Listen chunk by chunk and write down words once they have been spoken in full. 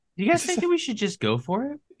Do you guys think that we should just go for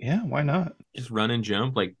it? Yeah, why not? Just run and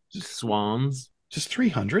jump like swans? Just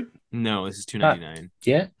 300? No, this is two Not ninety nine.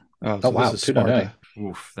 yet. Oh, Oh so this wow, is 299. Sparta.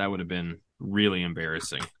 Oof, that would have been really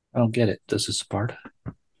embarrassing. I don't get it. This is Sparta.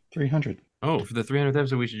 300. Oh, for the 300th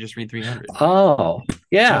episode, we should just read 300. Oh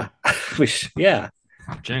yeah, yeah.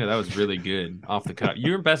 Django, that was really good off the cuff.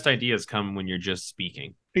 Your best ideas come when you're just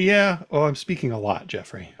speaking. Yeah. Oh, I'm speaking a lot,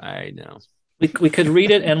 Jeffrey. I know. We could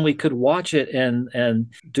read it and we could watch it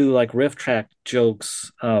and do like riff track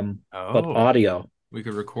jokes, but audio. We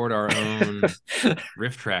could record our own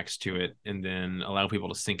riff tracks to it and then allow people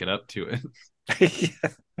to sync it up to it. Yeah.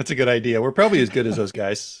 That's a good idea. We're probably as good as those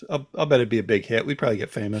guys. I'll bet it'd be a big hit. We'd probably get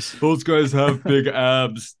famous. Those guys have big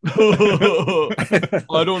abs.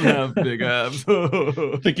 I don't have big abs.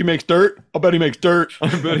 Think he makes dirt? I'll bet he makes dirt.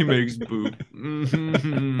 I bet he makes poop.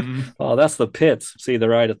 Mm-hmm. Oh, that's the pits. See, they're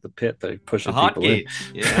right at the pit. They push The hot people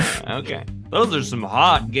gates. Yeah. Okay. Those are some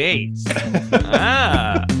hot gates.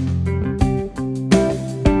 Ah.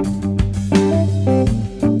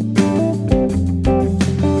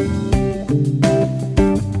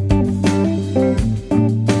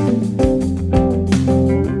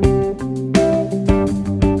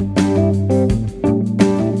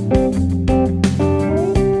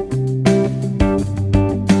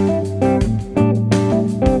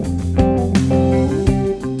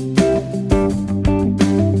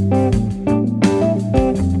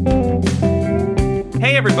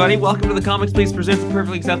 Everybody, welcome to the Comics Please Presents a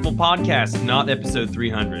Perfectly Acceptable Podcast, not episode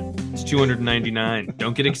 300. It's 299.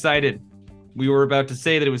 Don't get excited. We were about to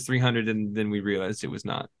say that it was 300 and then we realized it was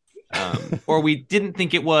not. Or we didn't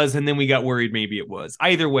think it was and then we got worried maybe it was.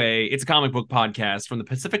 Either way, it's a comic book podcast from the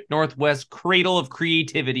Pacific Northwest cradle of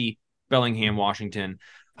creativity, Bellingham, Washington,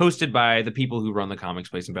 hosted by the people who run the Comics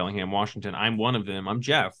Place in Bellingham, Washington. I'm one of them. I'm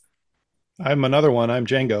Jeff. I'm another one. I'm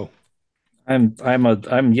Django.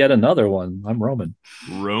 I'm yet another one. I'm Roman.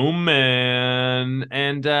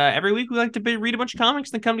 And every week we like to read a bunch of comics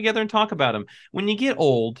and then come together and talk about them. When you get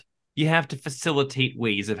old, you have to facilitate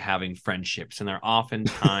ways of having friendships, and they're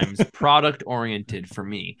oftentimes product oriented for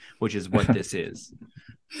me, which is what this is.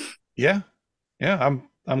 Yeah.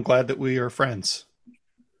 I'm glad that we are friends.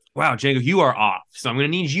 Wow, Django, you are off. So I'm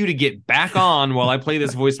going to need you to get back on while I play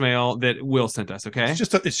this voicemail that Will sent us. Okay?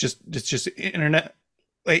 It's just internet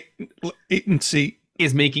latency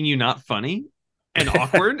is making you not funny and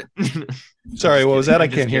awkward. Sorry, what was that? I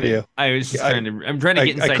can't hear you. I was just trying to get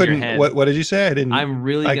inside your head. What did you say? I didn't. I'm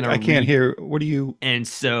really gonna. I can't hear. What do you? And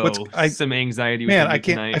so some anxiety. Man, I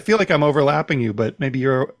can't. Tonight. I feel like I'm overlapping you, but maybe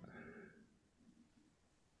you're.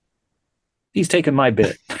 He's taking my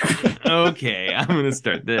bit. Okay, I'm gonna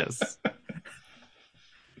start this.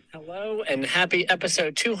 Hello and happy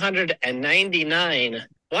episode 299.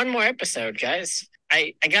 One more episode, guys.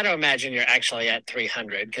 I got to imagine you're actually at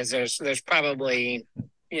 300 because there's probably,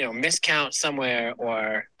 miscount somewhere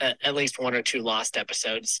or at least one or two lost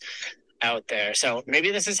episodes out there. So maybe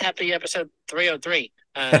this is happy episode 303.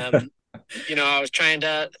 I was trying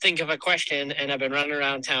to think of a question and I've been running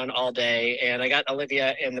around town all day and I got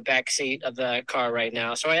Olivia in the back seat of the car right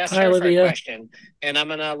now. So I asked her for a question and I'm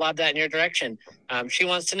going to lob that in your direction. She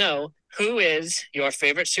wants to know, who is your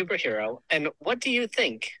favorite superhero and what do you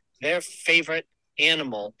think their favorite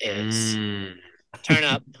animal is? Turn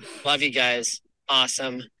up. Love you guys.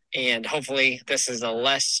 Awesome. And hopefully this is a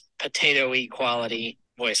less potato-y quality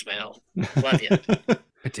voicemail. Love you.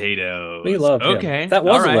 Potatoes. We love him. Okay. That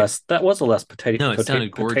was a less potato. No, it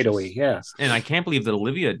sounded gorgeous. Potato-y, yes. And I can't believe that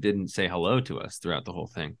Olivia didn't say hello to us throughout the whole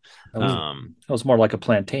thing. That was more like a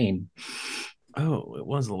plantain. Oh, it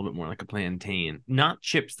was a little bit more like a plantain. Not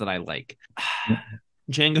chips that I like.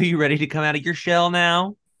 Django, you ready to come out of your shell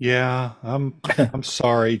now? Yeah, I'm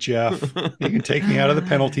sorry, Jeff. You can take me out of the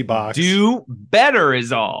penalty box. Do better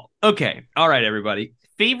is all. Okay. All right, everybody.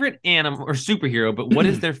 Favorite animal or superhero, but what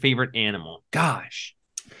is their favorite animal? Gosh.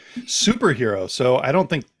 Superhero. So I don't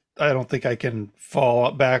think I can fall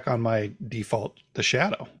back on my default, the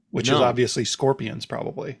Shadow, which is obviously scorpions,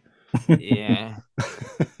 probably. Yeah.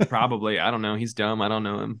 Probably. I don't know. He's dumb. I don't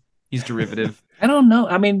know him. He's derivative. I don't know.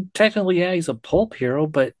 I mean, technically, yeah, he's a pulp hero,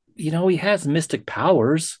 but he has mystic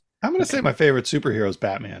powers. I'm going to say my favorite superhero is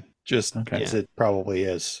Batman, just as it probably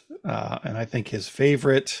is. And I think his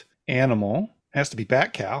favorite animal has to be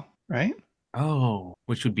Bat Cow, right? Oh,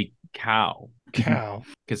 which would be cow. Cow.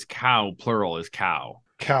 Because cow, plural, is cow.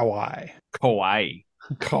 Kawaii. Kawaii.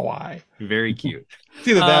 Kawaii. Very cute. It's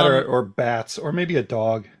either that or bats, or maybe a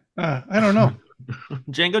dog. I don't know.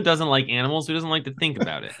 Django doesn't like animals, so he doesn't like to think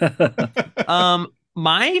about it.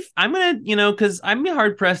 I'm gonna, because I'm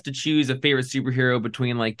hard pressed to choose a favorite superhero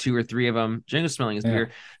between like two or three of them. Django smelling his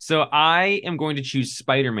beer, so I am going to choose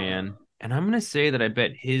Spider-Man, and I'm gonna say that I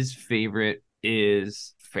bet his favorite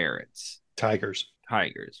is ferrets, tigers,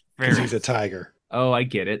 because he's a tiger. Oh, I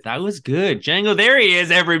get it. That was good, Django. There he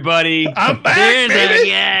is, everybody. I'm back, baby.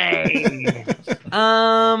 Yay!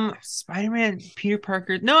 Spider-Man, Peter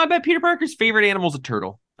Parker. No, I bet Peter Parker's favorite animal is a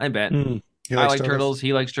turtle. I bet. I like turtles.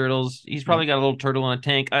 He likes turtles. He's probably got a little turtle in a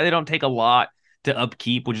tank. They don't take a lot to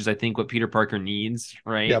upkeep, which is, I think, what Peter Parker needs,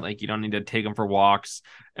 right? Yep. Like, you don't need to take them for walks,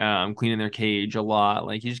 cleaning their cage a lot.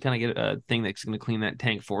 Like, you just kind of get a thing that's going to clean that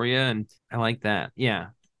tank for you, and I like that. Yeah.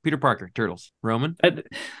 Peter Parker, turtles. Roman?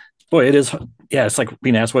 Boy, it is. Yeah, it's like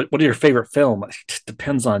being asked, what is your favorite film? It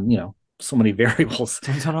depends on, so many variables.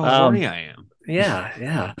 Depends on how horny I am.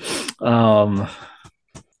 Yeah.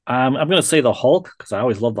 I'm going to say the Hulk, because I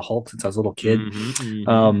always loved the Hulk since I was a little kid.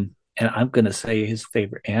 And I'm going to say his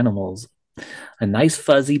favorite animals, a nice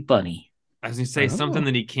fuzzy bunny. I was going to say something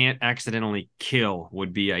that he can't accidentally kill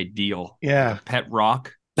would be ideal. Yeah. Like a pet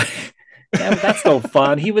rock. Yeah, but that's no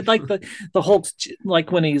fun. He would like the Hulk's,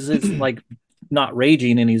 like when he's like not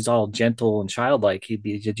raging and he's all gentle and childlike, he'd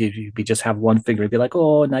be just have one figure and be like,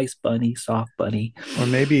 oh, nice bunny, soft bunny. Or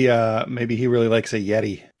maybe he really likes a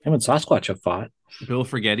Yeti. Him and Sasquatch have fought. Bill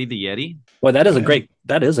Forgetti, the Yeti. Well, that is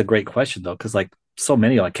a great question though, because like so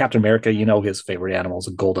many, like Captain America, his favorite animal is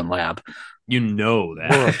a golden lab. You know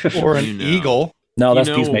that, or an eagle. No, that's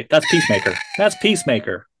Peacemaker. That's Peacemaker. That's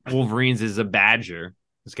Peacemaker. Wolverine's is a badger.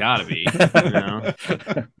 It's got to be.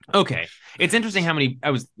 Okay, it's interesting how many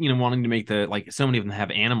I was, wanting to make so many of them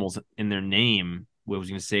have animals in their name. What I was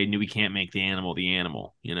going to say, we can't make the animal,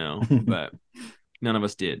 but none of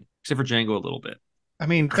us did, except for Django a little bit. I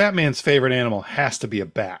mean, Batman's favorite animal has to be a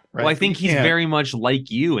bat, right? Well, I think he's very much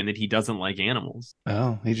like you in that he doesn't like animals.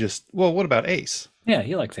 Oh, what about Ace? Yeah,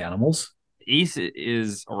 he likes animals. Ace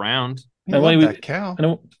is around. And when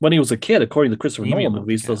he was a kid, according to Christopher Nolan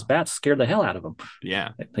movies, those bats scared the hell out of him. Yeah.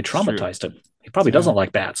 They traumatized him. He probably doesn't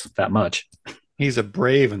like bats that much. He's a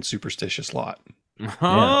brave and superstitious lot.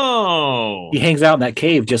 Oh, he hangs out in that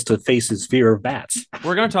cave just to face his fear of bats.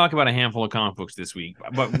 We're going to talk about a handful of comic books this week,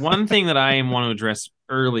 but one thing that I want to address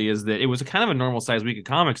early is that it was a kind of a normal size week of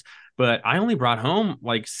comics, but I only brought home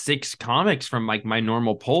like 6 comics from like my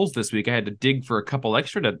normal polls this week. I had to dig for a couple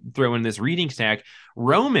extra to throw in this reading stack.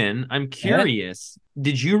 Roman, I'm curious,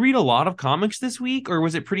 did you read a lot of comics this week, or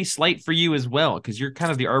was it pretty slight for you as well? Because you're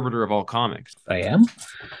kind of the arbiter of all comics. I am.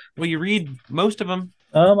 Well, you read most of them.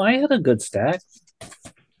 I had a good stack.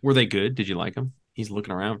 Were they good? Did you like them? He's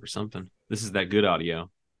looking around for something. This is that good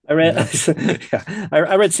audio. I read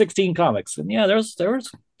I read 16 comics, and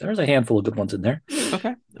there's a handful of good ones in there.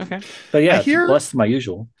 Okay. But less than my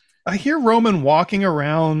usual. I hear Roman walking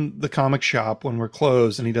around the comic shop when we're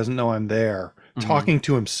closed and he doesn't know I'm there, talking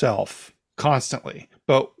to himself constantly.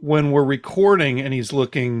 But when we're recording and he's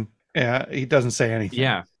looking, he doesn't say anything.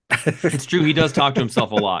 Yeah, it's true. He does talk to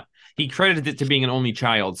himself a lot. He credited it to being an only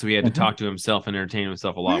child, so he had to talk to himself and entertain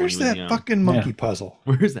himself a lot. Where's that fucking monkey puzzle?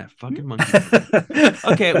 Where's that fucking monkey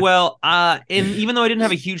puzzle? Okay, well, and even though I didn't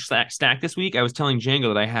have a huge stack this week, I was telling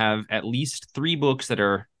Django that I have at least 3 books that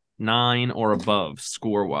are 9 or above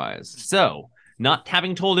score-wise. So, not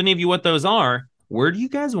having told any of you what those are, where do you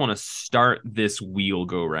guys want to start this wheel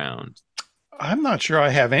go round? I'm not sure I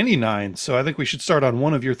have any 9s, so I think we should start on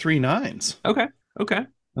one of your 3 9s. Okay.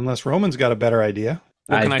 Unless Roman's got a better idea.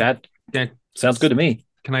 Well, that sounds good to me.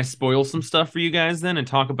 Can I spoil some stuff for you guys then and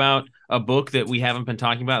talk about a book that we haven't been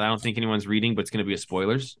talking about? I don't think anyone's reading, but it's going to be a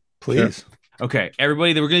spoilers. Please. Sure. Okay,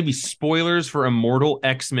 everybody, there were going to be spoilers for Immortal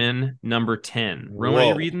X-Men number 10. Roman, are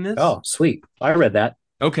you reading this? Oh, sweet. I read that.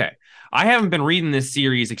 Okay. I haven't been reading this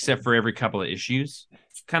series except for every couple of issues,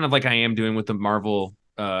 kind of like I am doing with the Marvel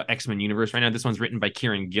X-Men universe right now. This one's written by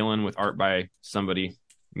Kieran Gillen with art by somebody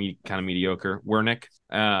kind of mediocre, Wernick.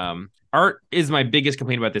 Art is my biggest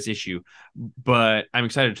complaint about this issue, but I'm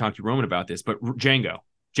excited to talk to Roman about this. But Django.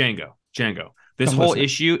 This whole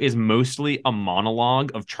issue is mostly a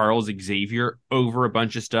monologue of Charles Xavier over a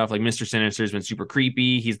bunch of stuff. Like Mr. Sinister has been super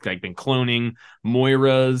creepy. He's like been cloning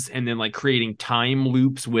Moira's and then like creating time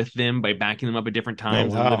loops with them by backing them up at different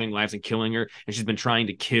times and living lives and killing her. And he's been trying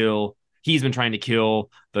to kill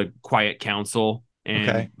the Quiet Council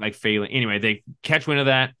and like failing. Anyway, they catch wind of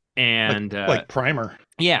that and like Primer.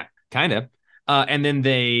 Yeah. Kind of. And then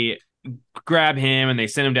they grab him and they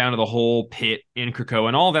send him down to the whole pit in Krakoa,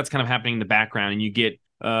 and all that's kind of happening in the background. And you get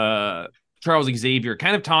Charles Xavier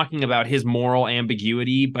kind of talking about his moral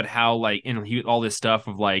ambiguity, but how like all this stuff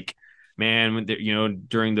of like man, when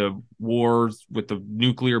during the wars with the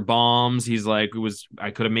nuclear bombs, he's like,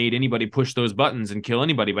 I could have made anybody push those buttons and kill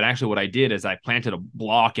anybody, but actually what I did is I planted a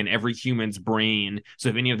block in every human's brain, so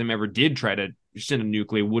if any of them ever did try to send a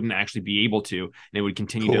nuclear, wouldn't actually be able to, and it would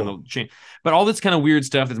continue down the chain. But all this kind of weird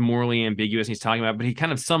stuff that's morally ambiguous he's talking about, but he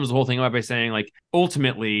kind of sums the whole thing up by saying, like,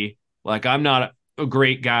 ultimately, like, I'm not a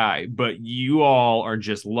great guy, but you all are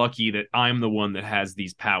just lucky that I'm the one that has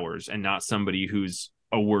these powers and not somebody who's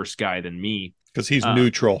a worse guy than me. Because he's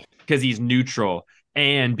neutral. Because he's neutral.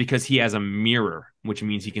 And because he has a mirror, which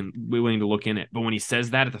means he can be willing to look in it. But when he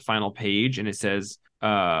says that at the final page and it says,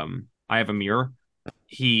 I have a mirror,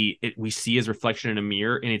 we see his reflection in a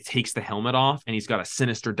mirror, and it takes the helmet off, and he's got a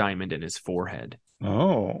sinister diamond in his forehead.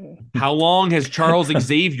 Oh. How long has Charles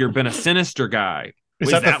Xavier been a sinister guy?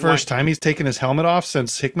 Is that the first time he's taken his helmet off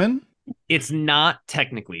since Hickman? It's not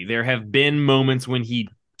technically. There have been moments when he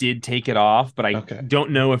did take it off, but I don't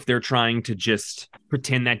know if they're trying to just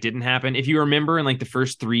pretend that didn't happen. If you remember in like the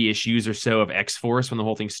first 3 issues or so of X-Force, when the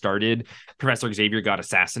whole thing started, Professor Xavier got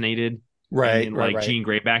assassinated. Right. And Jean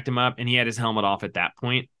Grey backed him up, and he had his helmet off at that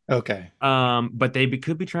point. Okay. But they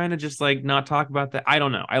could be trying to just like not talk about that. I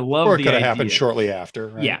don't know. I love or it the could idea. have happened shortly after.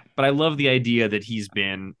 Right? Yeah, but I love the idea that he's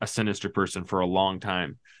been a sinister person for a long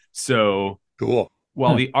time. So cool.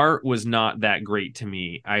 While the art was not that great to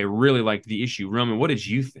me, I really liked the issue. Roman, what did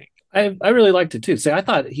you think? I really liked it too. See, I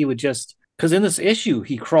thought he would just, because in this issue,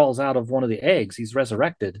 he crawls out of one of the eggs. He's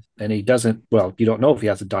resurrected, and he doesn't, well, you don't know if he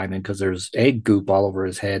has a diamond because there's egg goop all over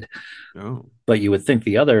his head. Oh. But you would think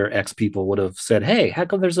the other X people would have said, hey, how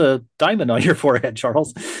come there's a diamond on your forehead,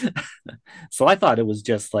 Charles? So I thought it was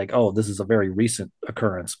just like, oh, this is a very recent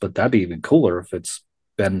occurrence, but that'd be even cooler if it's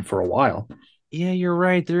been for a while. Yeah, you're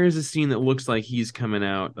right. There is a scene that looks like he's coming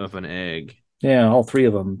out of an egg. Yeah, all 3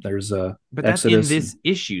 of them. There's a but that's in this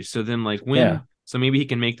issue. So then, like, when? Yeah. So maybe he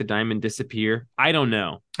can make the diamond disappear. I don't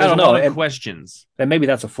know. There's a lot of questions. And maybe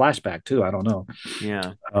that's a flashback too. I don't know.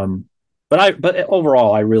 Yeah. But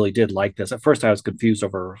overall, I really did like this. At first, I was confused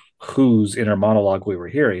over whose inner monologue we were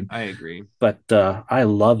hearing. I agree. But I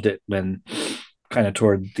loved it when, kind of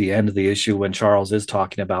toward the end of the issue, when Charles is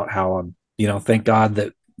talking about how, thank God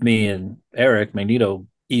that me and Eric Magneto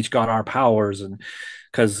each got our powers, and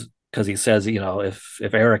because he says, if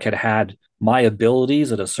Eric had my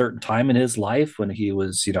abilities at a certain time in his life when he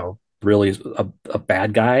was, really a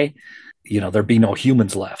bad guy, there'd be no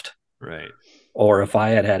humans left. Right. Or if I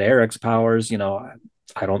had Eric's powers,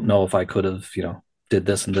 I don't know if I could have, did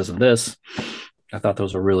this and this and this. I thought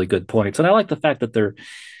those were really good points. And I like the fact that they're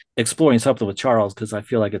exploring something with Charles, because I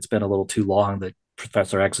feel like it's been a little too long that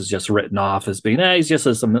Professor X is just written off as being, he's just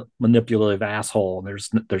a manipulative asshole.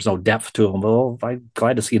 There's no depth to him. Well, I'm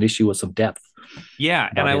glad to see an issue with some depth. Yeah,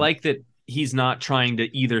 and I like that he's not trying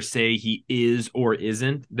to either say he is or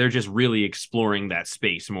isn't. They're just really exploring that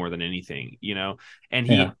space more than anything, And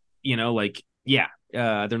he,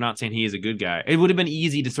 they're not saying he is a good guy. It would have been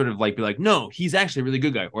easy to sort of like be like, no, he's actually a really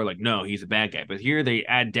good guy, or like, no, he's a bad guy. But here they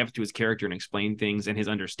add depth to his character and explain things and his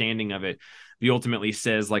understanding of it. He ultimately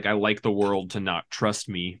says, like, I like the world to not trust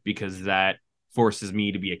me because that forces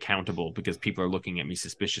me to be accountable because people are looking at me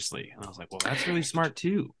suspiciously. And I was like, well, that's really smart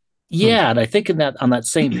too. Yeah, and I think on that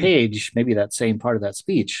same page, maybe that same part of that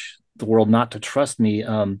speech, the world not to trust me.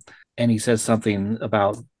 And he says something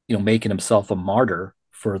about making himself a martyr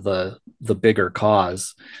for the bigger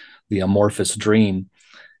cause, the amorphous dream.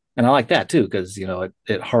 And I like that too, because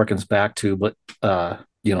it harkens back to the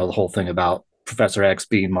whole thing about Professor X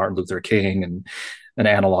being Martin Luther King and an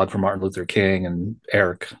analog for Martin Luther King, and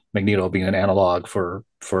Eric Magneto being an analog for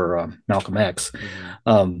Malcolm X.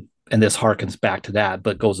 Mm-hmm. And this harkens back to that,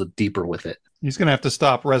 but goes deeper with it. He's going to have to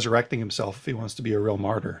stop resurrecting himself if he wants to be a real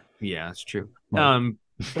martyr. Yeah, that's true.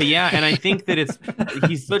 But yeah, and I think that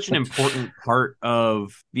he's such an important part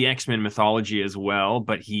of the X-Men mythology as well,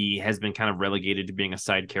 but he has been kind of relegated to being a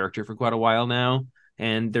side character for quite a while now.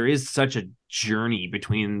 And there is such a journey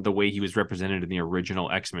between the way he was represented in the original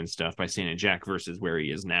X-Men stuff by Saint Jack versus where he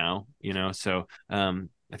is now, So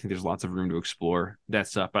I think there's lots of room to explore that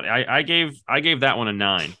stuff. But I gave that one a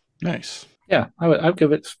 9. Nice. Yeah, I'd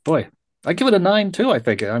give it, I give it a 9 too, I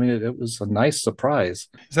think. I mean, it was a nice surprise.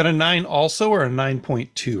 Is that a 9 also or a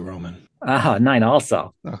 9.2, Roman? 9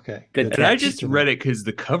 also. Okay. Good. And I just read it because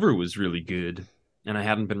the cover was really good, and I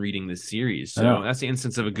hadn't been reading this series. So that's the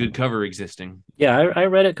instance of a good cover existing. Yeah, I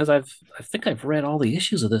read it because I think I've read all the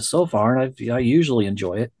issues of this so far, and I usually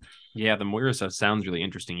enjoy it. Yeah, the Moira stuff sounds really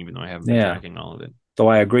interesting, even though I haven't been tracking all of it. So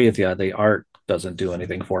I agree with you. The art doesn't do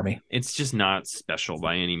anything for me. It's just not special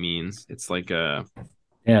by any means. It's like Judd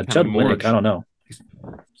Winnick. I don't know.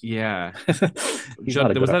 Yeah. Was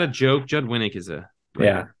that a joke? Judd Winnick is a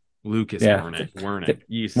writer. Lucas Yeah. Wernick.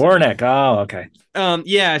 Warnick. Oh, okay.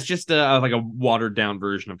 Yeah, it's just like a watered down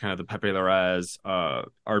version of kind of the Pepe Larraz,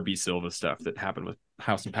 RB Silva stuff that happened with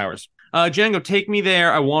House and Powers. Django, take me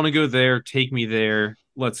there. I want to go there. Take me there.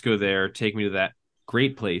 Let's go there. Take me to that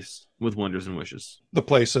great place with wonders and wishes. The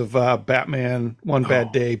place of Batman, One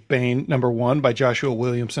Bad Day, Bane, #1 by Joshua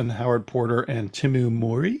Williamson, Howard Porter, and Timu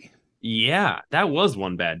Mori. Yeah, that was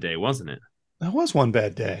One Bad Day, wasn't it? That was One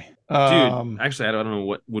Bad Day. Dude, actually, I don't know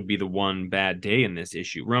what would be the one bad day in this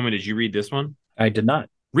issue. Roman, did you read this one? I did not.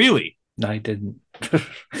 Really? I didn't.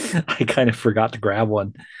 I kind of forgot to grab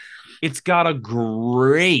one. It's got a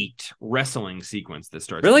great wrestling sequence that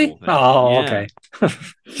starts. Really? Oh, okay.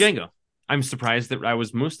 Django, I'm surprised that I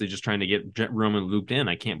was mostly just trying to get Roman looped in.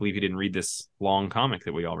 I can't believe he didn't read this long comic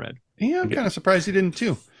that we all read. Yeah, I'm kind of surprised he didn't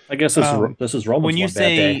too. I guess this is Roman's when you One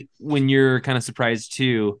Bad Day. When you're kind of surprised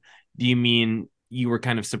too, do you mean you were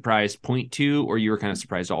kind of surprised point two, or you were kind of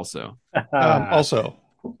surprised also? Also.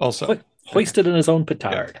 Hoisted in his own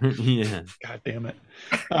petard. Yeah. God damn it.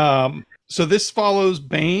 So this follows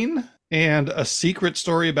Bane and a secret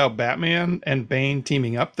story about Batman and Bane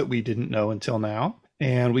teaming up that we didn't know until now.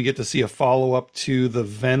 And we get to see a follow-up to the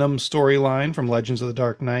Venom storyline from Legends of the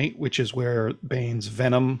Dark Knight, which is where Bane's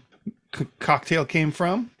Venom cocktail came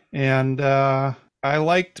from. And I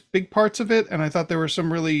liked big parts of it, and I thought there were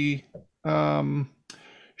some really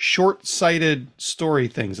short-sighted story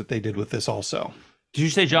things that they did with this also. Did you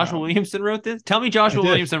say Joshua Williamson wrote this? Tell me Joshua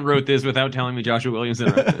Williamson wrote this without telling me Joshua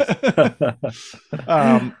Williamson wrote this.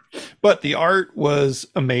 But the art was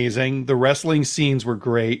amazing. The wrestling scenes were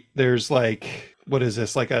great. There's like, what is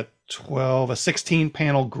this? Like a 16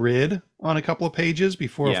 panel grid on a couple of pages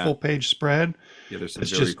before a full page spread. Yeah, there's some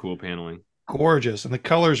very cool paneling. Gorgeous. And the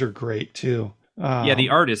colors are great too. Yeah, the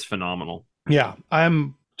art is phenomenal. Yeah,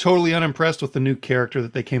 I'm totally unimpressed with the new character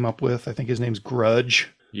that they came up with. I think his name's Grudge.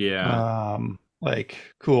 Yeah. Like,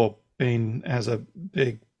 cool. Bane has a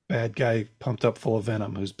big bad guy pumped up full of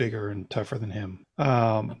venom who's bigger and tougher than him.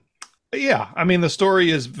 Yeah, I mean, the story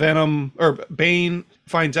is Bane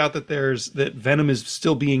finds out that venom is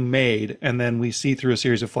still being made, and then we see through a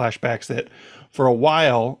series of flashbacks that for a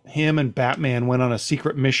while, him and Batman went on a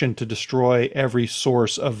secret mission to destroy every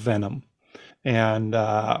source of venom. And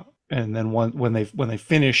then when they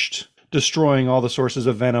finished destroying all the sources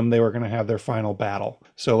of venom, they were going to have their final battle.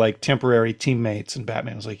 So like temporary teammates, and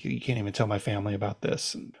Batman was like, you can't even tell my family about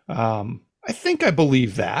this. I think I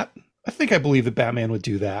believe that. I think I believe that Batman would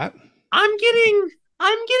do that. I'm getting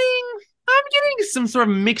some sort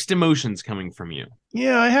of mixed emotions coming from you.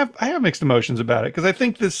 Yeah, I have mixed emotions about it, because I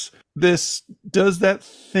think this does that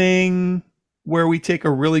thing where we take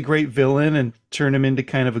a really great villain and turn him into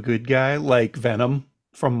kind of a good guy, like Venom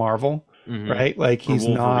from Marvel, right? Like he's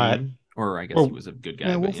not. Or I guess he was a good guy.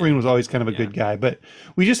 Yeah, Wolverine was always kind of a good guy, but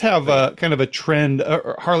we just have kind of a trend.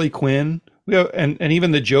 Harley Quinn, and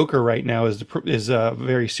even the Joker right now is a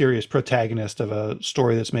very serious protagonist of a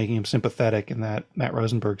story that's making him sympathetic in that Matt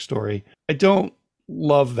Rosenberg story. I don't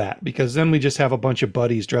love that, because then we just have a bunch of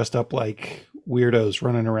buddies dressed up like weirdos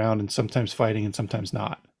running around and sometimes fighting and sometimes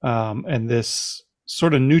not. And this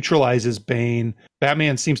sort of neutralizes Bane.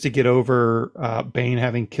 Batman seems to get over Bane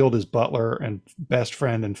having killed his butler and best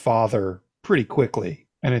friend and father pretty quickly.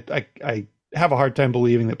 And I have a hard time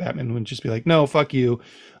believing that Batman wouldn't just be like, no, fuck you.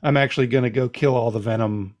 I'm actually going to go kill all the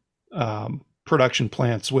Venom production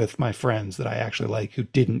plants with my friends that I actually like who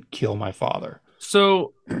didn't kill my father.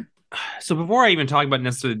 So before I even talk about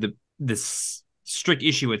necessarily this strict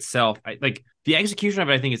issue itself, like the execution of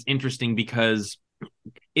it, I think is interesting because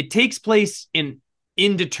it takes place in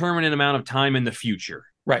indeterminate amount of time in the future.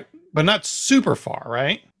 Right. But not super far,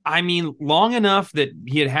 right? I mean, long enough that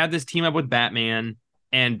he had this team up with Batman,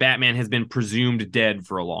 and Batman has been presumed dead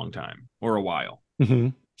for a long time or a while. Mm-hmm.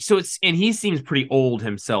 So he seems pretty old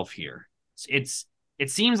himself here. It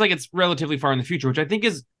seems like it's relatively far in the future, which I think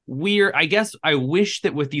is weird. I guess I wish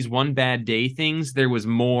that with these One Bad Day things, there was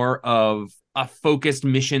more of a focused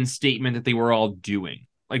mission statement that they were all doing.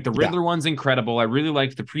 Like the Riddler one's incredible. I really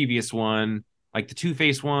liked the previous one, like the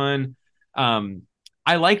Two-Face one.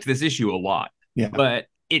 I liked this issue a lot, but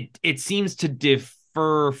it seems to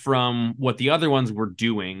differ from what the other ones were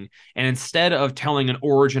doing. And instead of telling an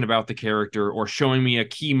origin about the character or showing me a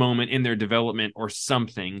key moment in their development or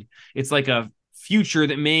something, it's like a future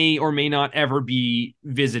that may or may not ever be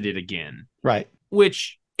visited again. Right.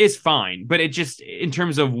 Which is fine, but it just, in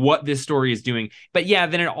terms of what this story is doing. But yeah,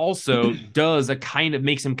 then it also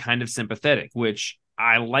makes him kind of sympathetic, which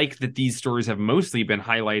I like that these stories have mostly been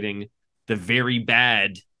highlighting the very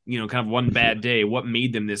bad, kind of one bad day, what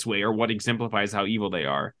made them this way or what exemplifies how evil they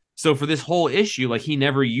are. So for this whole issue, like he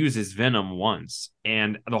never uses Venom once.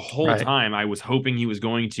 And the whole Right. time I was hoping he was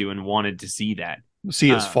going to and wanted to see that. See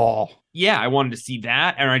his fall. Yeah, I wanted to see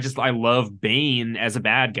that. And I love Bane as a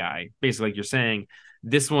bad guy, basically, like you're saying.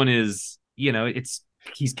 This one is,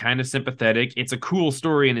 he's kind of sympathetic. It's a cool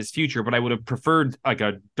story in his future, but I would have preferred like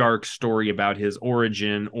a dark story about his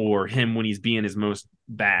origin or him when he's being his most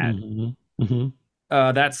bad. Mm-hmm. Mm-hmm.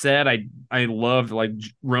 That said, I loved like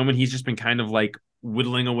Roman. He's just been kind of like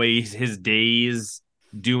whittling away his days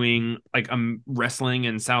doing like wrestling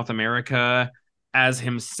in South America as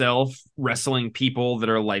himself, wrestling people that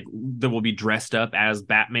will be dressed up as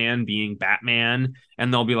Batman, being Batman,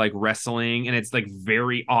 and they'll be like wrestling, and it's like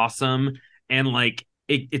very awesome. And like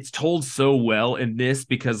it's told so well in this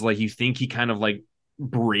because like you think he kind of like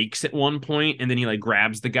breaks at one point, and then he like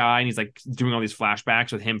grabs the guy and he's like doing all these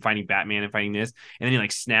flashbacks with him fighting Batman and fighting this, and then he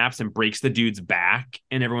like snaps and breaks the dude's back,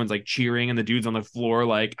 and everyone's like cheering, and the dude's on the floor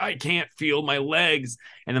like, I can't feel my legs.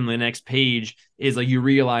 And then the next page is like you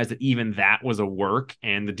realize that even that was a work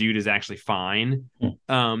and the dude is actually fine.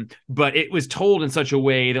 But it was told in such a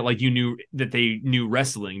way that like you knew that they knew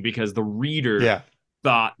wrestling because the reader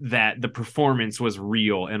thought that the performance was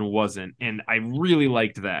real and wasn't, and I really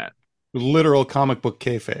liked that. Literal comic book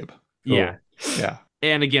kayfabe. Yeah. Yeah.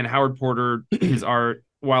 And again, Howard Porter, his art,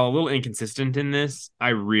 while a little inconsistent in this, I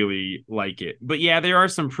really like it. But yeah, there are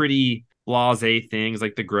some pretty blasé things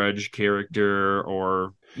like the Grudge character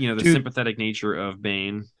or, the sympathetic nature of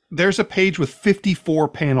Bane. There's a page with 54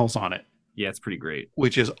 panels on it. Yeah, it's pretty great.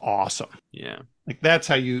 Which is awesome. Yeah. Like that's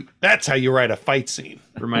how you write a fight scene.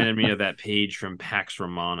 Reminded me of that page from Pax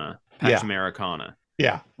Americana.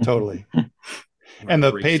 Yeah, totally. And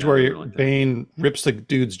the page where Bane rips the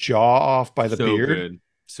dude's jaw off by the beard. Good.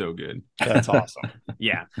 So good. That's awesome.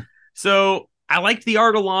 Yeah. So I liked the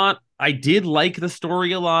art a lot. I did like the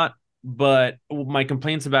story a lot, but my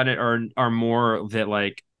complaints about it are more that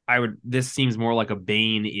like this seems more like a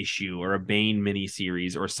Bane issue or a Bane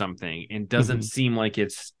miniseries or something. And doesn't seem like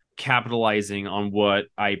it's capitalizing on what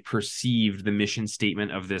I perceived the mission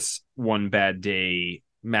statement of this One Bad Day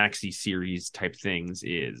maxi series type things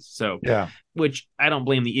is. So yeah, which I don't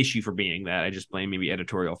blame the issue for being that. I just blame maybe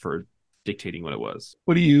editorial for dictating what it was.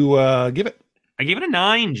 What do you give it? I gave it a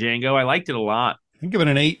 9, Django. I liked it a lot. I give it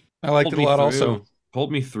an 8. I liked it a lot also.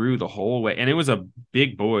 Pulled me through the whole way. And it was a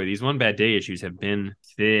big boy. These One Bad Day issues have been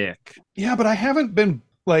thick. Yeah, but I haven't been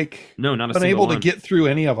been able to get through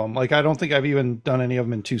any of them. Like I don't think I've even done any of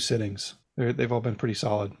them in 2 sittings. They've all been pretty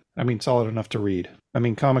solid. I mean, solid enough to read. I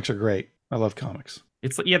mean, comics are great. I love comics.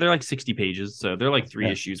 They're like 60 pages, so they're like 3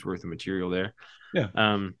 issues worth of material there. Yeah.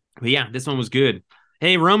 But yeah, this one was good.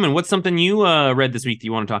 Hey, Roman, what's something you read this week that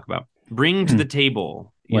you want to talk about? Bring to the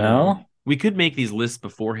table. We could make these lists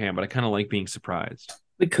beforehand, but I kind of like being surprised.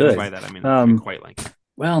 We could. By that, I mean, I quite like it.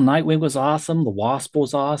 Well, Nightwing was awesome. The Wasp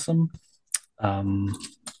was awesome.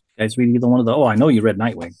 Guys, read either one of those? Oh, I know you read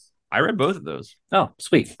Nightwing. I read both of those. Oh,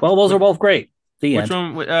 sweet. Well, those are both great. Which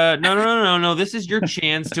one? No. This is your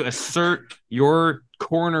chance to assert your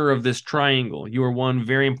corner of this triangle. You are one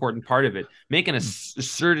very important part of it. Make an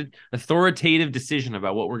asserted, authoritative decision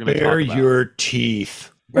about what we're going to talk about. Bare your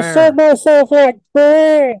teeth. Assert myself like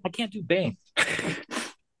Bane. I can't do Bane.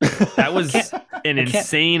 That was an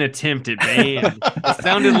insane attempt at Bane. It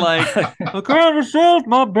sounded like I can't assert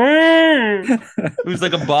my Bane. It was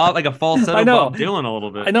like a falsetto Bob Dylan a little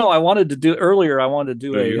bit. I know. I wanted to do earlier. I wanted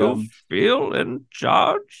to do you feel in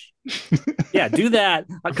charge? Yeah, do that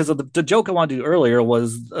because the joke I wanted to do earlier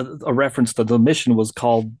was a reference to the mission was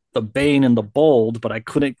called The Bane and the Bold, but I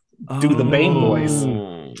couldn't do the Bane voice.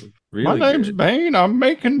 Really My name's Bane. I'm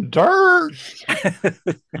making dirt.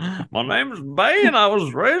 My name's Bane. I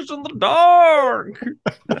was raised in the dark.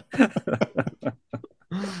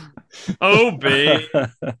 Oh, Bane.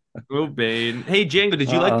 Oh, Bane. Hey, Django, did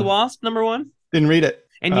you like The Wasp, #1? Didn't read it.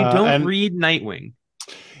 And you don't read Nightwing.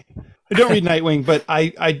 I don't read Nightwing, but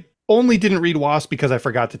I only didn't read Wasp because I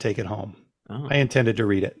forgot to take it home. Oh. I intended to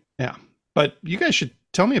read it. Yeah. But you guys should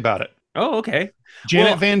tell me about it. Oh, okay.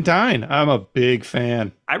 Janet Van Dyne. I'm a big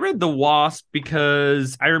fan. I read The Wasp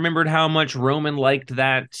because I remembered how much Roman liked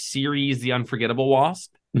that series, The Unforgettable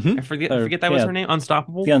Wasp. Mm-hmm. I forget that was her name.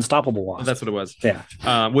 Unstoppable? The Unstoppable Wasp. Oh, that's what it was.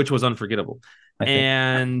 Yeah. Which was unforgettable.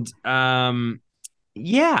 And I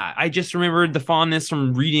just remembered the fondness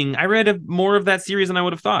from reading. I read more of that series than I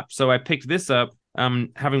would have thought. So I picked this up.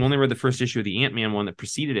 Having only read the first issue of the Ant-Man one that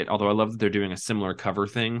preceded it, although I love that they're doing a similar cover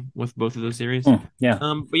thing with both of those series. But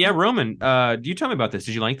yeah, Roman, do you tell me about this?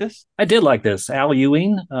 Did you like this? I did like this. Al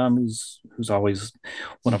Ewing, who's always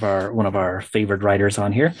one of our favorite writers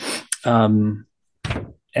on here, and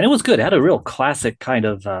it was good. It had a real classic kind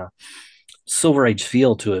of Silver Age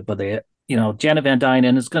feel to it, but Janet Van Dyne,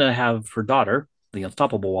 and it's going to have her daughter, the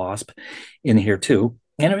Unstoppable Wasp, in here too.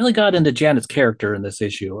 And it really got into Janet's character in this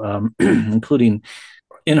issue, including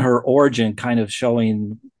in her origin, kind of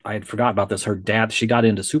showing. I had forgot about this. Her dad, she got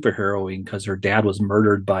into superheroing because her dad was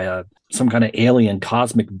murdered by some kind of alien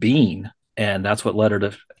cosmic being, and that's what led her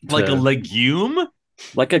to like a legume.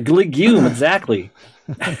 Like a legume, exactly.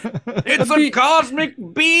 It's a cosmic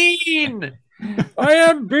bean. I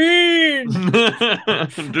am Bean.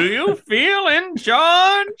 Do you feel in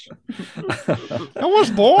charge? I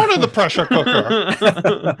was born in the pressure cooker.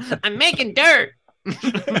 I'm making dirt.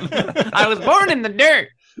 I was born in the dirt.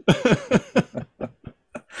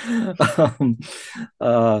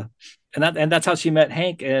 And that's how she met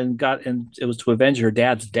Hank and it was to avenge her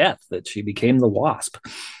dad's death that she became the Wasp.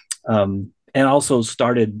 And also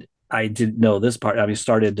started, I didn't know this part. I mean,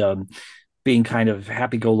 started being kind of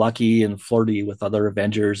happy-go-lucky and flirty with other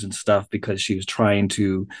Avengers and stuff because she was trying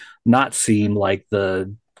to not seem like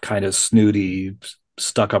the kind of snooty,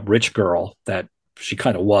 stuck-up rich girl that she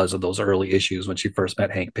kind of was in those early issues when she first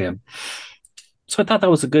met Hank Pym. So I thought that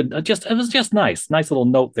was it was just nice little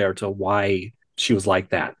note there to why she was like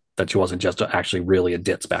that she wasn't just actually really a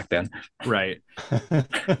ditz back then. Right.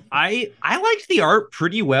 I liked the art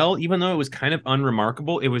pretty well, even though it was kind of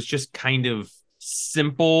unremarkable. It was just kind of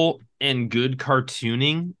simple and good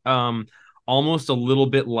cartooning. Almost a little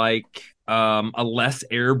bit like a less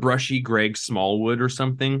airbrushy Greg Smallwood or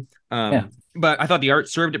something. But I thought the art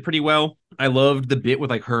served it pretty well. I loved the bit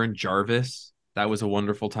with like her and Jarvis. That was a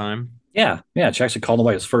wonderful time. Yeah. She actually called him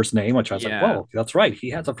by his first name, which I was like, whoa, that's right. He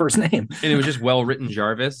has a first name. And it was just well-written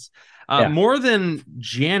Jarvis. More than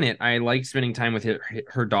Janet, I like spending time with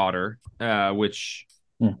her daughter, which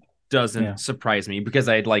doesn't surprise me because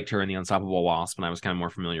I had liked her in The Unstoppable Wasp and I was kind of more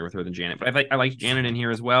familiar with her than Janet. But I liked Janet in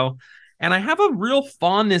here as well. And I have a real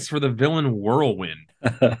fondness for the villain Whirlwind.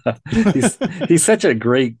 he's such a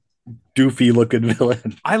great, doofy-looking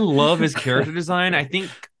villain. I love his character design. I think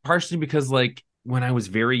partially because, like, when I was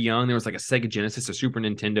very young, there was like a Sega Genesis or Super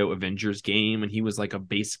Nintendo Avengers game, and he was like a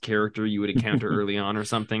base character you would encounter early on or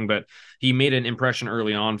something, but he made an impression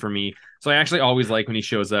early on for me. So I actually always like when he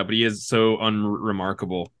shows up, but he is so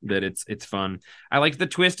unremarkable that it's fun. I like the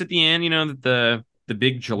twist at the end, that the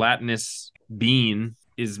big gelatinous bean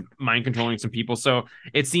is mind controlling some people. So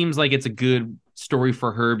it seems like it's a good story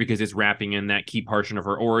for her because it's wrapping in that key portion of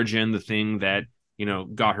her origin. The thing that,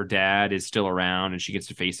 got her dad is still around and she gets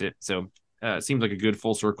to face it. So it seems like a good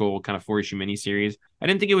full circle kind of 4-issue miniseries. I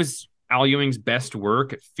didn't think it was Al Ewing's best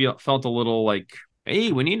work. It felt a little like,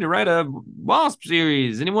 hey, we need to write a Wasp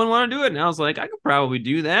series. Anyone want to do it? And I was like, I could probably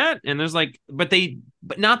do that. And there's like, but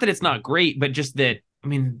not that it's not great, but just that, I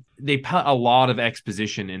mean, they put a lot of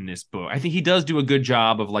exposition in this book. I think he does do a good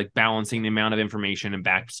job of like balancing the amount of information and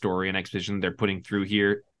backstory and exposition they're putting through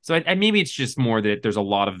here. So maybe it's just more that there's a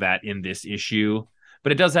lot of that in this issue.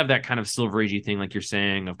 But it does have that kind of Silver Agey thing, like you're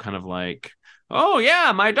saying, of kind of like, oh,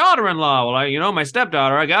 yeah, my daughter-in-law. Well, my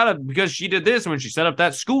stepdaughter, I got it because she did this when she set up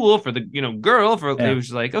that school for the, girl. It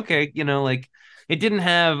was like, okay, like it didn't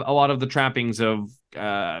have a lot of the trappings of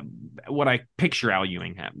what I picture Al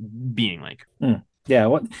Ewing being like. Yeah,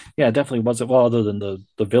 it definitely wasn't. Well, other than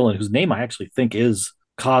the villain, whose name I actually think is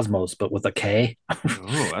Cosmos, but with a K.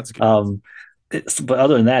 Oh, that's good. But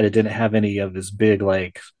other than that, it didn't have any of his big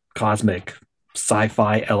like cosmic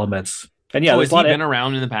sci-fi elements. And has he been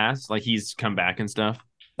around in the past? Like he's come back and stuff?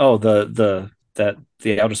 Oh, the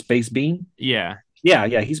outer space being? Yeah.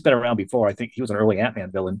 Yeah, he's been around before. I think he was an early Ant-Man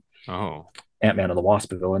villain. Oh. Ant-Man and the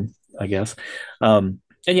Wasp villain, I guess. And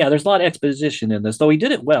yeah, there's a lot of exposition in this, though he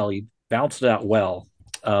did it well. He balanced it out well.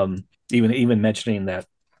 Even mentioning that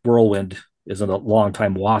Whirlwind is a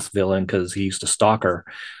longtime Wasp villain because he used to stalk her.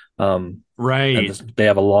 Right. They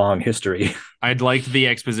have a long history. I'd liked the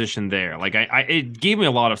exposition there. Like it gave me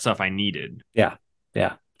a lot of stuff I needed. Yeah.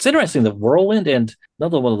 It's interesting that Whirlwind and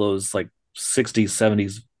another one of those like 60s,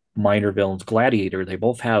 70s minor villains, Gladiator, they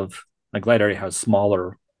both have, like Gladiator has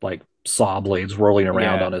smaller like saw blades rolling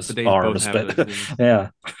around on his arms. But yeah.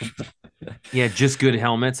 Yeah, just good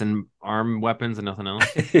helmets and arm weapons and nothing else.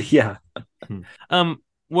 Yeah.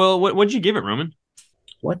 Well, what'd you give it, Roman?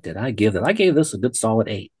 What did I give it? I gave this a good solid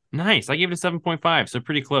 8. Nice. I gave it a 7.5, so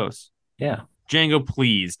pretty close. Yeah. Django,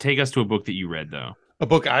 please take us to a book that you read, though. A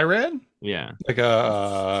book I read? Yeah. Like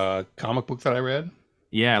a comic book that I read?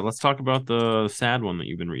 Yeah, let's talk about the sad one that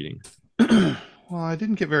you've been reading. Well, I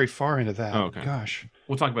didn't get very far into that. Oh, okay. Gosh.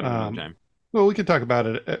 We'll talk about it another time. Well, we can talk about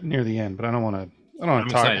it near the end, but I don't want to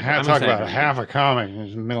talk about half a comic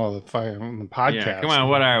in the middle of the podcast. Yeah, come on,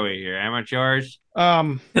 what are we here? Amateurs?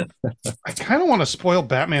 I kind of want to spoil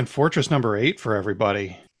Batman Fortress number 8 for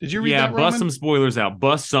everybody. Did you read Yeah, that, bust Roman? some spoilers out.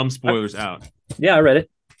 Bust some spoilers out. Yeah, I read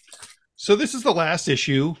it. So this is the last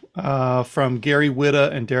issue from Gary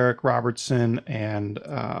Whitta and Derek Robertson, and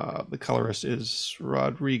the colorist is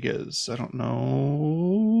Rodriguez. I don't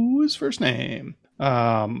know his first name,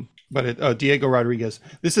 but Diego Rodriguez.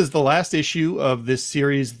 This is the last issue of this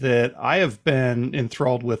series that I have been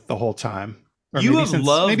enthralled with the whole time. Or You maybe have since,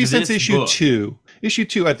 loved maybe since this issue book. 2. Issue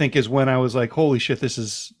 2, I think, is when I was like, "Holy shit, this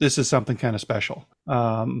is something kind of special."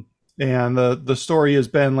 And the story has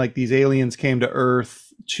been like these aliens came to Earth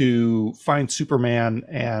to find Superman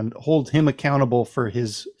and hold him accountable for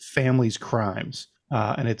his family's crimes.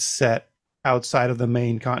 And it's set outside of the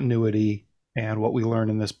main continuity. And what we learn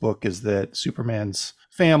in this book is that Superman's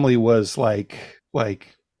family was like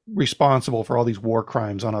responsible for all these war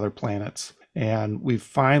crimes on other planets. And we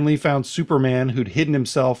finally found Superman, who'd hidden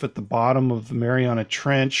himself at the bottom of the Mariana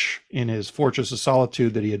Trench in his Fortress of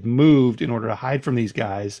Solitude that he had moved in order to hide from these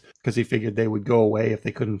guys because he figured they would go away if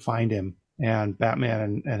they couldn't find him. And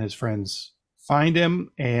Batman and his friends find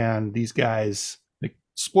him, and these guys, like,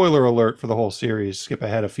 spoiler alert for the whole series, skip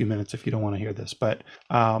ahead a few minutes if you don't want to hear this, but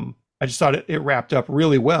I just thought it wrapped up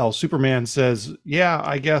really well. Superman says, yeah,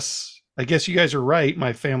 I guess you guys are right.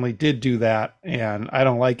 My family did do that, and I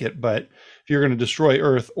don't like it, but if you're going to destroy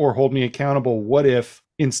Earth or hold me accountable, what if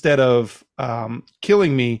instead of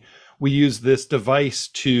killing me, we use this device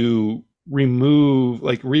to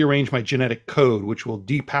rearrange my genetic code, which will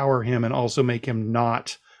depower him and also make him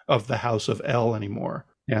not of the House of L anymore.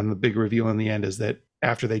 And the big reveal in the end is that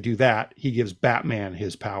after they do that, he gives Batman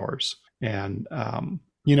his powers. And,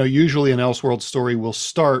 usually an Elseworld story will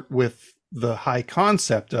start with the high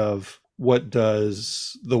concept of what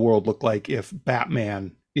does the world look like if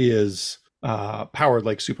Batman is powered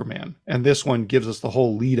like Superman. And this one gives us the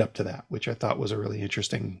whole lead up to that, which I thought was a really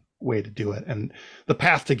interesting way to do it. And the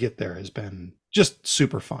path to get there has been just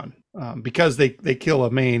super fun because they kill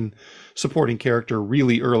a main supporting character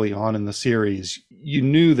really early on in the series. You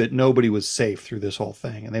knew that nobody was safe through this whole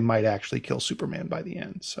thing, and they might actually kill Superman by the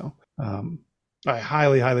end. So I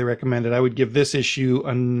highly, highly recommend it. I would give this issue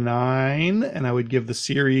a 9, and I would give the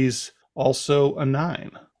series also a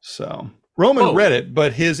 9. So Roman read it,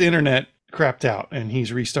 but his internet crapped out, and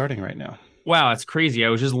he's restarting right now. Wow, that's crazy. I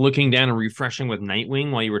was just looking down and refreshing with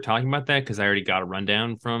Nightwing while you were talking about that because I already got a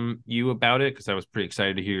rundown from you about it because I was pretty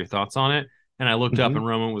excited to hear your thoughts on it. And I looked up and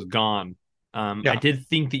Roman was gone. I did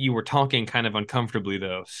think that you were talking kind of uncomfortably,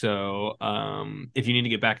 though. So if you need to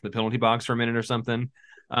get back to the penalty box for a minute or something.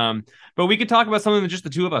 But we could talk about something that just the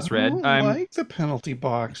two of us read. I like the penalty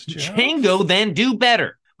box, Jeff. Django, then do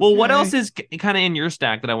better. Well, what else is kind of in your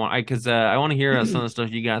stack that I want? Because I want to hear some of the stuff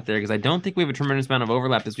you got there. Because I don't think we have a tremendous amount of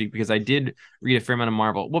overlap this week. Because I did read a fair amount of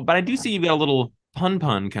Marvel. Well, but I do see you've got a little pun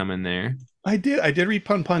coming there. I did read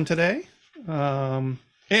Pun today.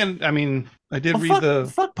 And I mean, I did read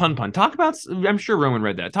fuck Pun. Talk about. I'm sure Roman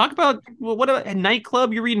read that. Talk about what about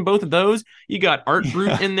Nightclub? You're reading both of those. You got Art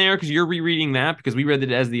Brut in there because you're rereading that because we read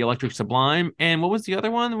it as the Electric Sublime. And what was the other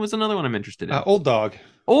one? There was another one I'm interested in. Old Dog.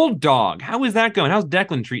 Old Dog. How is that going? How's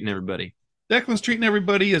Declan treating everybody? Declan's treating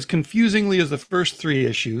everybody as confusingly as the first 3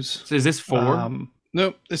 issues. So is this 4?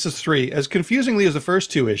 Nope, this is 3. As confusingly as the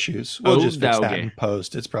first 2 issues. We'll just fix that in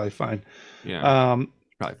post. It's probably fine. Yeah,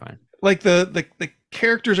 probably fine. Like the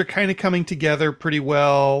characters are kind of coming together pretty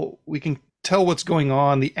well. We can tell what's going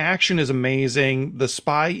on. The action is amazing. The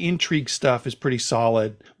spy intrigue stuff is pretty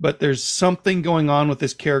solid. But there's something going on with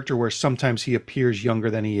this character where sometimes he appears younger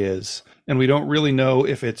than he is. And we don't really know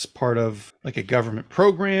if it's part of like a government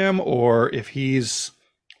program or if he's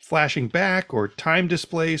flashing back or time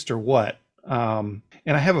displaced or what. And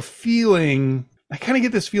I have a feeling, I kind of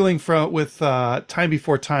get this feeling with Time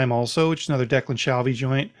Before Time also, which is another Declan Shalvey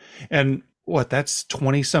joint. And that's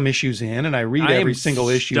 20 some issues in, and I read every single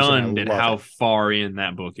issue. Stunned at how far in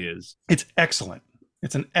that book is. It's excellent.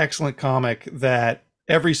 It's an excellent comic that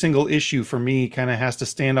every single issue for me kind of has to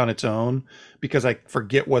stand on its own because I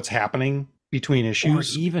forget what's happening between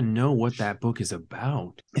issues. Or even know what that book is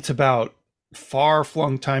about. It's about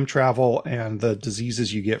far-flung time travel and the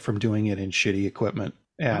diseases you get from doing it in shitty equipment.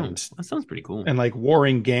 And that sounds pretty cool. And like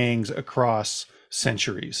warring gangs across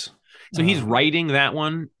centuries. So he's writing that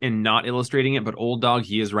one and not illustrating it, but Old Dog,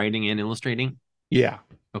 he is writing and illustrating? Yeah.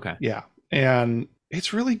 Okay. Yeah. And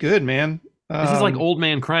it's really good, man. This is like Old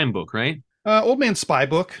Man Crime Book, right? Old Man Spy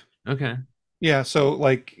Book. Okay. Yeah, so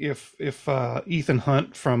like if Ethan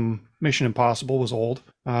Hunt from Mission Impossible was old,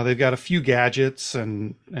 they've got a few gadgets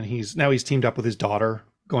and he's teamed up with his daughter,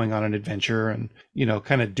 going on an adventure and,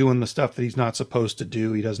 kind of doing the stuff that he's not supposed to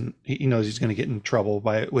do. He knows he's going to get in trouble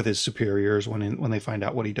with his superiors when they find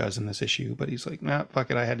out what he does in this issue. But he's like, nah, fuck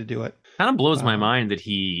it. I had to do it. Kind of blows my mind that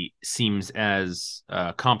he seems as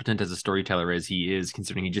competent as a storyteller as he is,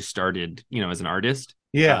 considering he just started, as an artist.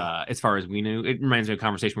 Yeah. As far as we knew, it reminds me of a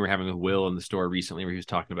conversation we were having with Will in the store recently, where he was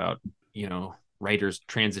talking about, writers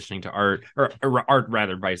transitioning to art, or art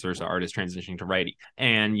rather, vice versa, artists transitioning to writing.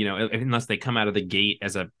 And, unless they come out of the gate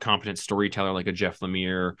as a competent storyteller like a Jeff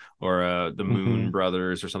Lemire or the Moon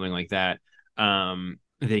Brothers or something like that,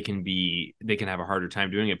 they can have a harder time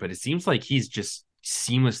doing it. But it seems like he's just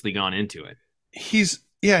seamlessly gone into it. He's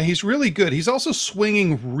really good. He's also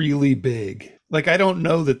swinging really big. Like, I don't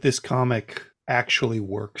know that this comic actually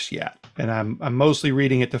works yet, and I'm mostly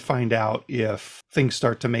reading it to find out if things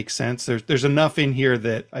start to make sense. There's enough in here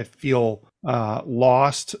that I feel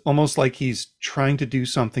lost, almost like he's trying to do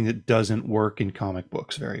something that doesn't work in comic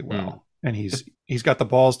books very well, and he's got the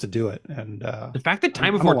balls to do it. And the fact that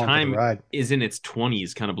Time Before Time is in its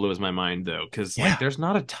 20s kind of blows my mind, though, because there's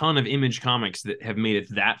not a ton of Image comics that have made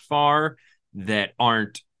it that far that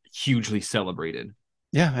aren't hugely celebrated.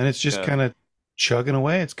 Yeah, and it's just kind of chugging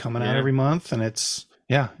away. It's coming out every month, and it's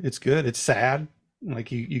good. It's sad.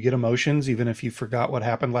 Like, you get emotions even if you forgot what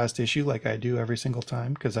happened last issue, like I do every single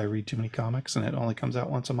time, because I read too many comics and it only comes out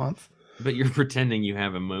once a month. But you're pretending you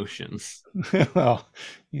have emotions. Well,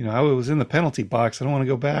 I was in the penalty box. I don't want to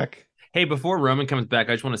go back. Hey, before Roman comes back,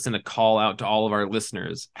 I just want to send a call out to all of our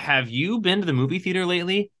listeners. Have you been to the movie theater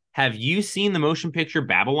lately? Have you seen the motion picture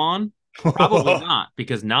Babylon? Probably not,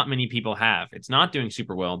 because not many people have. It's not doing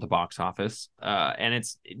super well at the box office, and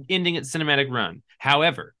it's ending its cinematic run.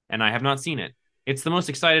 However, and I have not seen it, it's the most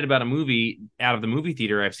excited about a movie out of the movie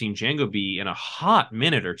theater I've seen Django be in a hot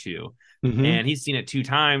minute or two. And he's seen it 2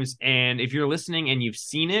 times. And if you're listening and you've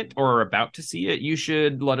seen it or are about to see it, you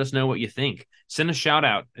should let us know what you think. Send a shout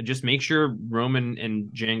out and just make sure Roman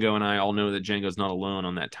and Django and I all know that Django's not alone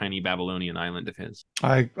on that tiny Babylonian island of his.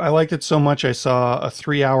 I liked it so much. I saw a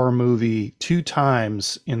 3-hour movie 2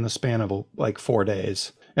 times in the span of like 4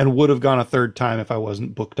 days, and would have gone a 3rd time if I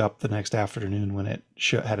wasn't booked up the next afternoon when it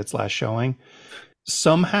had its last showing.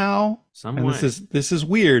 Somehow, this is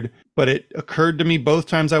weird, but it occurred to me both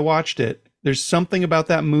times I watched it. There's something about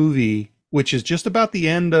that movie, which is just about the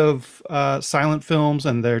end of silent films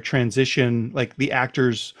and their transition, like the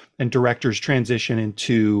actors and directors transition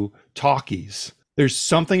into talkies. There's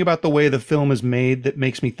something about the way the film is made that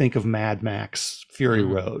makes me think of Mad Max Fury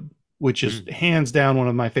Road, which is hands down one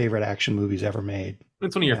of my favorite action movies ever made.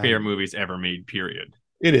 It's one of your favorite movies ever made, period.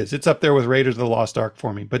 It is. It's up there with Raiders of the Lost Ark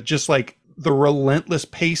for me. But just like the relentless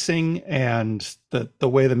pacing and the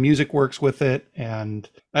way the music works with it, and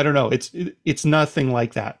I don't know, it's nothing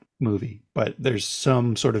like that movie, but there's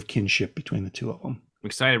some sort of kinship between the two of them. I'm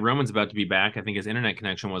excited. Roman's about to be back. I think his internet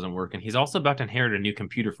connection wasn't working. He's also about to inherit a new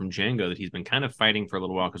computer from Django that he's been kind of fighting for a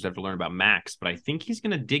little while because I have to learn about Max, but I think he's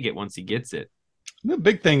going to dig it once he gets it. The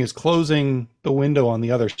big thing is closing the window on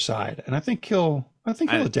the other side, and I think he'll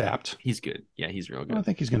adapt. He's good. Yeah, he's real good. I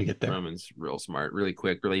think he's going to get there. Roman's real smart, really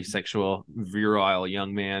quick, really sexual, virile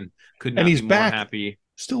young man. Could not and he's be back, more happy.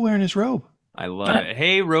 Still wearing his robe. I love it.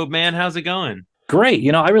 Hey, Robe Man, how's it going? Great.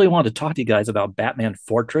 I really wanted to talk to you guys about Batman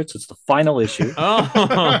Fortress. It's the final issue. Oh,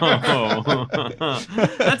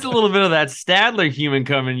 that's a little bit of that Stadler human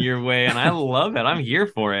coming your way, and I love it. I'm here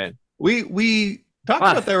for it. We talked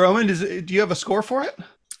about that, Roman. Do you have a score for it?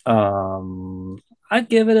 I'd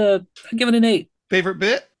give it an 8. Favorite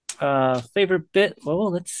bit? Favorite bit?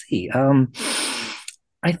 Well, let's see.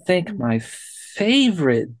 I think my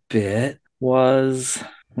favorite bit was.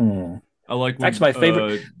 I like when, actually my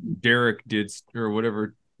favorite. Derek did, or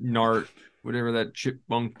whatever whatever that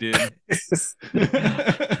chipmunk did.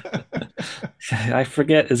 I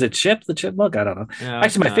forget. Is it Chip the Chipmunk? I don't know. Yeah,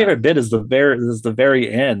 actually, my favorite bit is the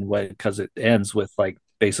very end, because it ends with like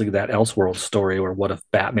basically that Elseworld story, or what if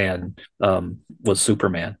Batman was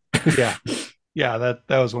Superman? Yeah, that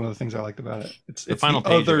was one of the things I liked about it. It's the final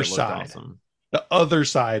other side, awesome. The other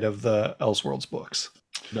side of the Elseworlds books,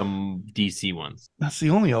 the DC ones. That's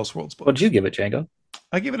the only Elseworlds book. What'd you give it, Django?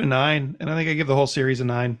 I give it a 9, and I think I give the whole series a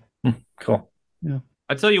 9. Cool. Yeah.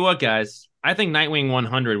 I tell you what, guys, I think Nightwing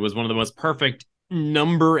 100 was one of the most perfect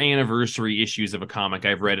number anniversary issues of a comic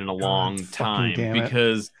I've read in a long time,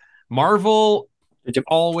 because Marvel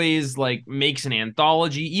always like makes an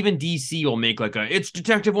anthology. Even DC will make like it's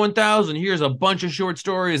Detective 1000. Here's a bunch of short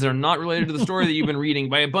stories that are not related to the story that you've been reading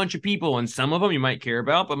by a bunch of people, and some of them you might care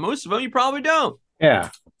about, but most of them you probably don't. Yeah,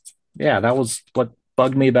 that was what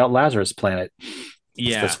bugged me about Lazarus Planet.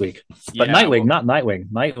 This week. But Nightwing, not Nightwing.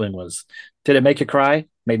 Nightwing was. Did it make you cry?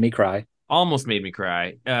 Made me cry. almost made me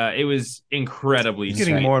cry. It was incredibly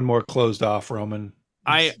Getting sweet. more and more closed off, Roman.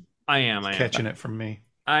 I am Catching it from me.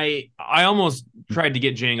 I almost tried to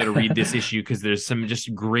get Django to read this issue because there's some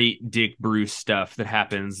just great Dick Bruce stuff that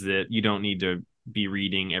happens that you don't need to be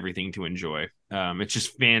reading everything to enjoy. It's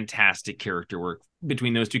just fantastic character work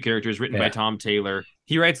between those two characters, written by Tom Taylor.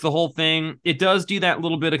 He writes the whole thing. It does do that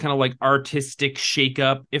little bit of kind of like artistic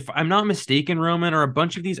shakeup. If I'm not mistaken, Roman, are a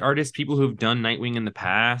bunch of these artists people who've done Nightwing in the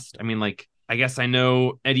past? I mean, like, I guess I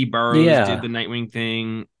know Eddie Burrows did the Nightwing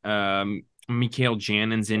thing. Mikhail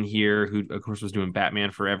Jannin's in here, who of course was doing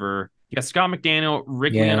Batman Forever. You got Scott McDaniel,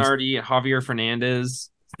 Rick Leonardi, Javier Fernandez.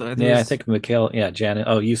 I think Mikhail, Janin.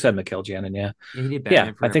 Oh, you said Mikhail Janin, He did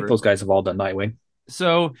Batman Forever. I think those guys have all done Nightwing.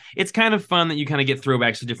 So it's kind of fun that you kind of get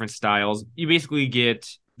throwbacks to different styles. You basically get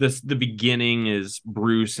this, the beginning is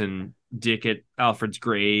Bruce and Dick at Alfred's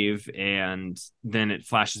grave, and then it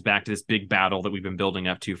flashes back to this big battle that we've been building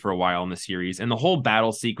up to for a while in the series. And the whole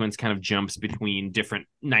battle sequence kind of jumps between different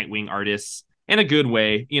Nightwing artists in a good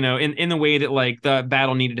way, you know, in the way that like the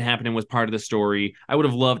battle needed to happen and was part of the story. I would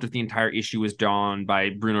have loved if the entire issue was drawn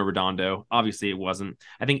by Bruno Redondo. Obviously it wasn't.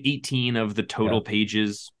 I think 18 of the total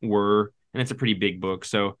pages were, and it's a pretty big book.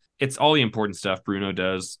 So it's all the important stuff Bruno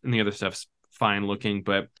does, and the other stuff's fine looking.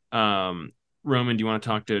 But Roman, do you want to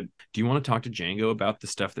talk to Django about the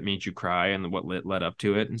stuff that made you cry and what led up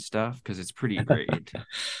to it and stuff? Because it's pretty great.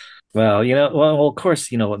 Well, of course,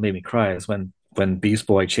 what made me cry is when Beast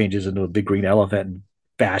Boy changes into a big green elephant and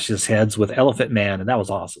bashes heads with Elephant Man, and that was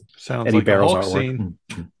awesome. Sounds Eddie like Barrow's a Hulk artwork.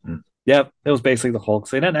 scene. Yep, it was basically the Hulk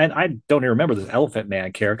scene, and I don't even remember this Elephant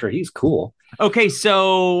Man character. He's cool. Okay,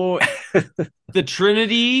 so the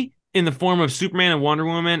Trinity, in the form of Superman and Wonder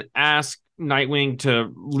Woman, ask Nightwing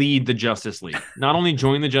to lead the Justice League. Not only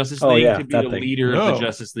join the Justice League, to be the leader of the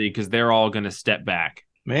Justice League, because they're all going to step back.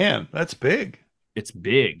 Man, that's big. It's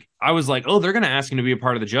big. I was like, oh, they're going to ask him to be a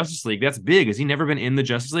part of the Justice League. That's big. Has he never been in the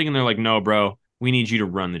Justice League? And they're like, no, bro, we need you to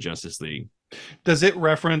run the Justice League. Does it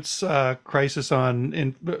reference Crisis on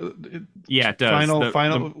yeah, it does.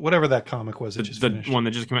 Final whatever that comic was, the one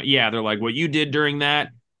that just came out. Yeah, they're like, what you did during that,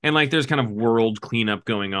 and like there's kind of world cleanup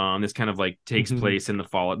going on. This kind of like takes place in the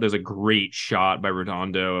fall. There's a great shot by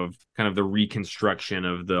Redondo of kind of the reconstruction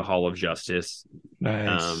of the Hall of Justice.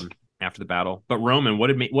 Nice. After the battle. But Roman,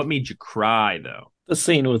 what made you cry though? The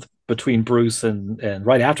scene between Bruce and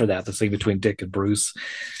right after that, the scene between Dick and Bruce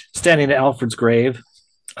standing at Alfred's grave.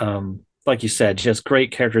 Like you said, just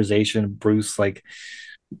great characterization. Bruce, like,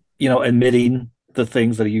 admitting the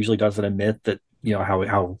things that he usually doesn't admit, that,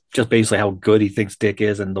 how just basically how good he thinks Dick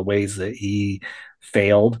is and the ways that he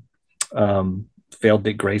failed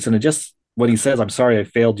Dick Grayson. And just when he says, "I'm sorry I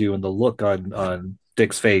failed you," and the look on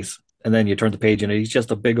Dick's face. And then you turn the page and he's just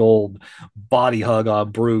a big old body hug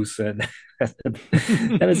on Bruce, and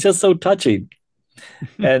and it's just so touching.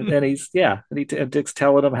 And he's and Dick's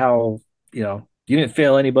telling him how you didn't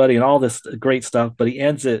fail anybody and all this great stuff, but he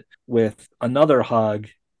ends it with another hug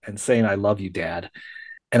and saying, "I love you, Dad."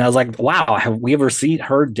 And I was like, wow, have we ever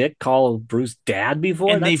heard Dick call Bruce Dad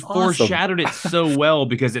before? And That's they foreshadowed it so well,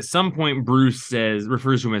 because at some point Bruce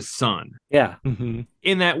refers to him as son. Yeah. Mm-hmm.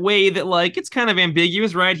 In that way that, like, it's kind of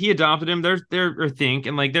ambiguous, right? He adopted him,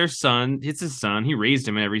 and like their son, it's his son. He raised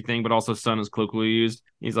him and everything, but also son is colloquially used.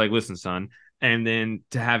 He's like, listen, son. And then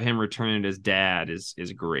to have him return it as dad is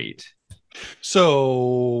great.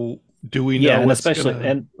 So do we know? Yeah, and especially, go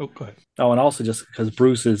ahead. Oh, and also just because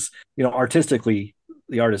Bruce is, artistically,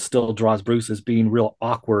 the artist still draws Bruce as being real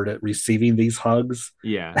awkward at receiving these hugs.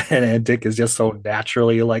 Yeah. And Dick is just so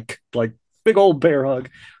naturally like big old bear hug.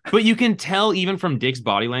 But you can tell even from Dick's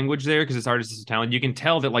body language there, because this artist is so talented, you can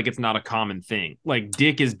tell that like it's not a common thing. Like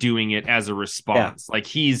Dick is doing it as a response. Yeah. Like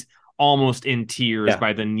he's almost in tears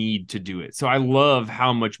by the need to do it. So I love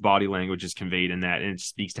how much body language is conveyed in that, and it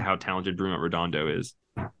speaks to how talented Bruno Redondo is.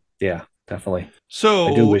 Yeah, definitely. So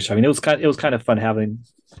I do wish. I mean, it was kind of fun having.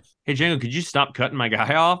 Hey, Django, could you stop cutting my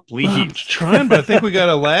guy off, please? I'm trying, but I think we got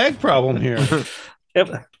a lag problem here.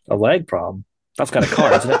 Yep, a lag problem. That's kind of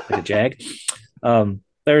car, isn't it? Like a Jag. And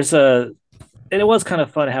it was kind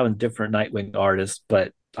of fun having different Nightwing artists,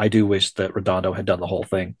 but I do wish that Redondo had done the whole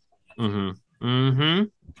thing. Mm-hmm. Mm-hmm.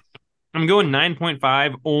 I'm going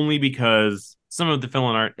 9.5 only because some of the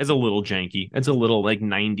fill-in art is a little janky. It's a little like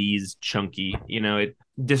 90s chunky. It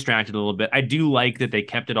distracted a little bit. I do like that they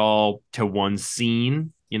kept it all to one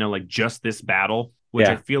scene, like just this battle, which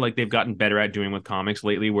I feel like they've gotten better at doing with comics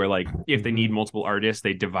lately, where like if they need multiple artists,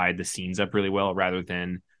 they divide the scenes up really well rather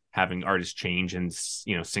than having artists change in,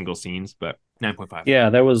 single scenes. But 9.5. Yeah,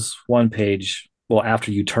 there was one page. Well,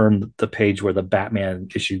 after you turn the page where the Batman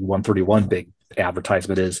issue 131 big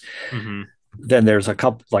advertisement is, then there's a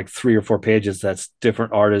couple, like 3 or 4 pages that's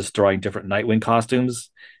different artists drawing different Nightwing costumes.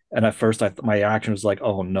 And at first, my reaction was like,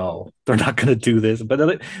 "Oh no, they're not going to do this."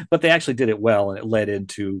 But they actually did it well, and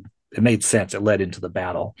it made sense. It led into the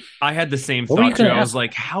battle. I had the same What were you thought too. gonna I was ask?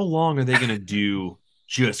 like, how long are they going to do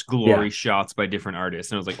just glory Yeah. shots by different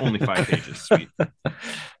artists? And I was like, only 5 pages. Sweet.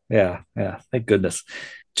 Yeah, thank goodness.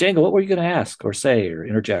 Django, what were you going to ask or say or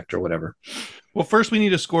interject or whatever? Well, first we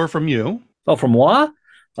need a score from you. Oh, from moi?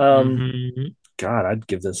 Mhm. God, I'd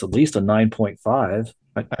give this at least a 9.5.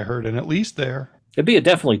 I heard an at least there. It'd be a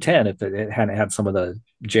definitely 10 if it hadn't had some of the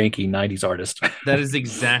janky 90s artists. That is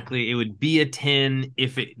exactly. It would be a 10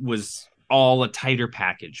 if it was all a tighter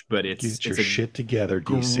package, but Get it's your a shit together,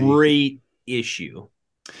 DC. great issue.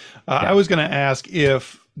 I was going to ask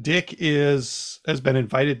if Dick has been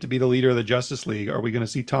invited to be the leader of the Justice League. Are we going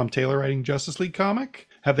to see Tom Taylor writing Justice League comic?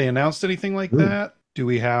 Have they announced anything like that? Do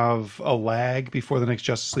we have a lag before the next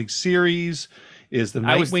Justice League series? Is the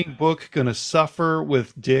Nightwing book going to suffer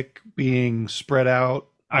with Dick being spread out?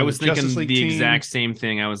 I was thinking the exact same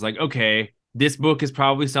thing. I was like, okay, this book is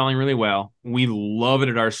probably selling really well. We love it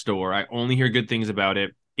at our store. I only hear good things about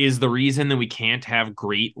it. Is the reason that we can't have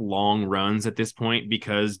great long runs at this point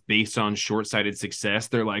because based on short-sighted success,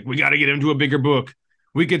 they're like, we got to get him to a bigger book.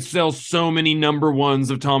 We could sell so many number ones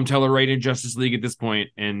of Tom Taylor writing Justice League at this point.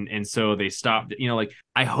 And so they stopped, like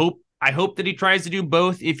I hope that he tries to do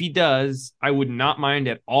both. If he does, I would not mind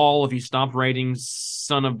at all if he stopped writing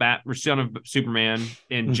Son of Superman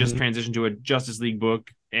and just transitioned to a Justice League book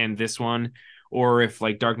and this one. Or if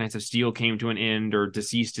like Dark Knights of Steel came to an end or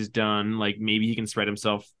Deceased is done, like maybe he can spread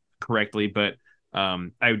himself correctly. But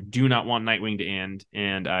I do not want Nightwing to end,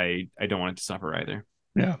 and I don't want it to suffer either.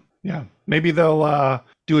 Yeah. Maybe they'll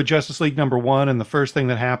do a Justice League #1, and the first thing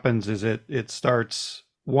that happens is it starts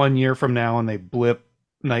 1 year from now, and they blip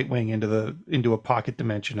Nightwing into a pocket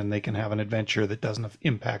dimension, and they can have an adventure that doesn't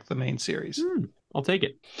impact the main series. I'll take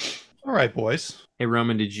it. All right, boys. Hey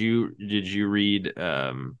Roman, did you read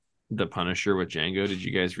The Punisher with Django? Did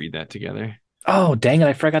you guys read that together? Oh, dang it.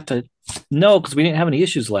 I forgot to. No, because we didn't have any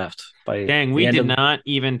issues left. Dang, we did not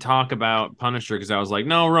even talk about Punisher because I was like,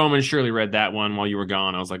 no, Roman surely read that one while you were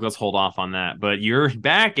gone. I was like, let's hold off on that. But you're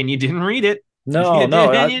back and you didn't read it. No.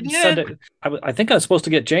 You did. I think I was supposed to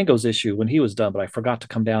get Django's issue when he was done, but I forgot to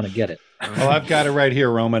come down and get it. Well, I've got it right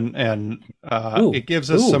here, Roman, and it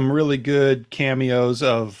gives us some really good cameos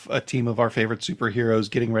of a team of our favorite superheroes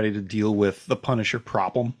getting ready to deal with the Punisher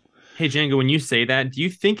problem. Hey, Django, when you say that, do you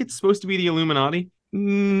think it's supposed to be the Illuminati?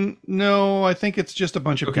 No, I think it's just a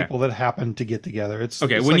bunch of people that happen to get together. It's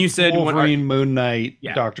okay. It's When like you said Wolverine, Moon Knight,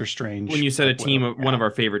 Doctor Strange. When you said a team of one of our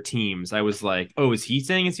favorite teams, I was like, oh, is he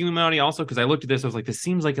saying it's Illuminati also? Because I looked at this, I was like, this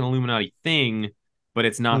seems like an Illuminati thing, but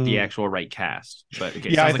it's not the actual right cast. But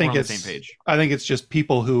okay, I think it's on the same page. I think it's just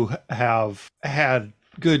people who have had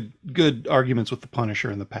good arguments with the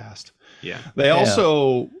Punisher in the past. Yeah. They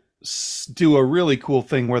also do a really cool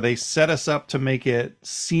thing where they set us up to make it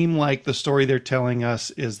seem like the story they're telling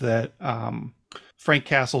us is that Frank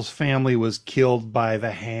Castle's family was killed by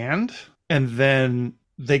the Hand, and then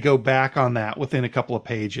they go back on that within a couple of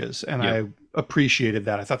pages, and I appreciated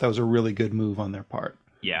that. I thought that was a really good move on their part.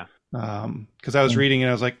 Yeah. Because I was reading it,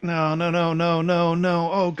 I was like, no.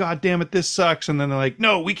 Oh, God damn it, this sucks. And then they're like,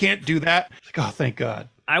 no, we can't do that. Like, oh, thank God.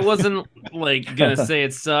 I wasn't like gonna say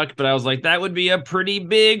it sucked, but I was like, that would be a pretty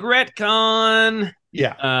big retcon.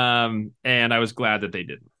 Yeah. And I was glad that they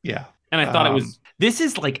didn't. Yeah. And I thought it was. This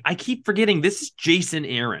is like I keep forgetting. This is Jason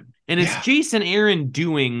Aaron, and it's Jason Aaron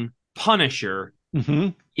doing Punisher.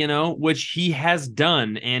 Which he has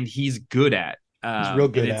done and he's good at. He's real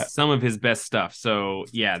good at some of his best stuff. So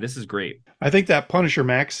yeah, this is great. I think that Punisher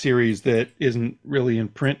Max series that isn't really in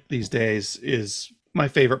print these days is my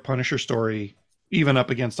favorite Punisher story, even up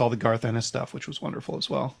against all the Garth Ennis stuff, which was wonderful as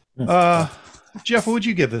well. Jeff, what would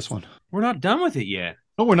you give this one? We're not done with it yet.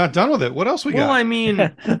 Oh, we're not done with it. What else we got? Well, I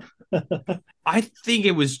mean, I think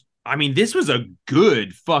it was. I mean, this was a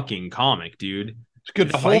good fucking comic, dude. It's a good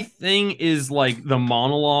the fight. Whole thing is like the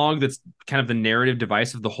monologue that's kind of the narrative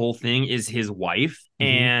device of the whole thing is his wife,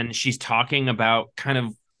 and she's talking about kind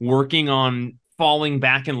of working on falling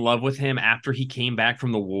back in love with him after he came back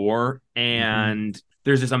from the war. And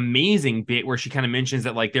there's this amazing bit where she kind of mentions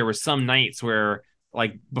that like there were some nights where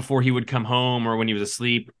like before he would come home or when he was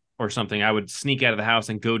asleep or something, I would sneak out of the house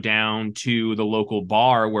and go down to the local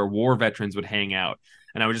bar where war veterans would hang out.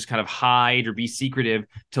 And I would just kind of hide or be secretive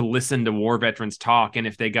to listen to war veterans talk. And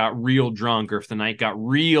if they got real drunk or if the night got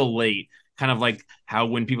real late, kind of like how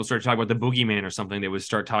when people started talking about the boogeyman or something, they would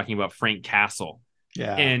start talking about Frank Castle.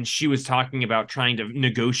 Yeah. And she was talking about trying to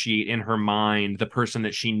negotiate in her mind the person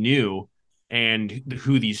that she knew and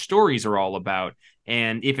who these stories are all about,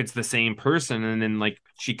 and if it's the same person. And then like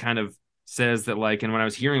she kind of says that like, and when I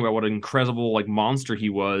was hearing about what an incredible like monster he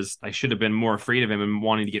was, I should have been more afraid of him and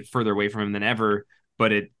wanting to get further away from him than ever.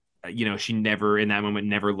 But it, she never in that moment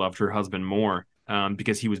never loved her husband more,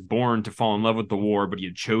 because he was born to fall in love with the war, but he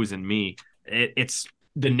had chosen me. It's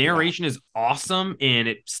the narration is awesome, and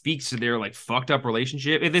it speaks to their like fucked up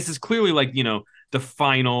relationship. This is clearly like, the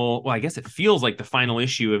final, well, I guess it feels like the final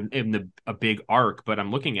issue in a big arc, but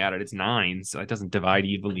I'm looking at it, it's 9, so it doesn't divide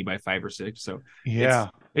evenly by 5 or 6. So yeah,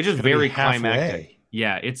 it's just very climactic.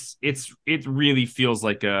 Yeah, it really feels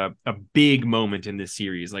like a big moment in this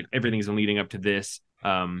series. Like everything's been leading up to this.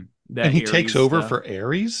 And he takes over for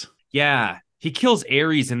Ares. Yeah, he kills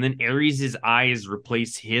Ares, and then Ares' eyes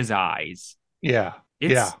replace his eyes. Yeah,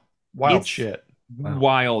 wild shit. Wow.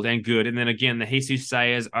 Wild and good. And then again, the Jesus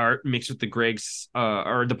Saez art mixed with the Greg's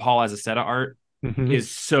or the Paul Azaceta art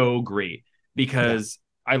is so great, because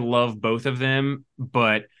I love both of them,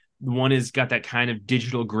 but one has got that kind of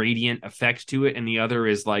digital gradient effect to it, and the other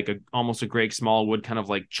is like almost a Greg Smallwood kind of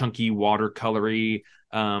like chunky watercolory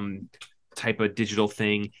type of digital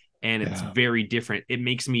thing. And it's very different. It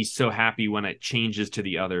makes me so happy when it changes to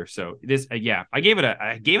the other. So this, I gave it an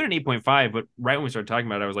 8.5, but right when we started talking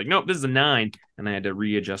about it, I was like, nope, this is a 9, and I had to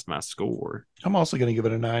readjust my score. I'm also going to give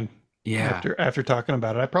it a 9. Yeah. After talking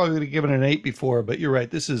about it, I probably would have given it an 8 before, but you're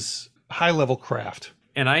right. This is high level craft.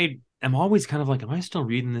 And I am always kind of like, am I still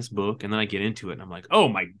reading this book? And then I get into it, and I'm like, oh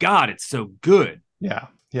my God, it's so good. Yeah.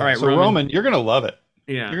 All right, so Roman, you're going to love it.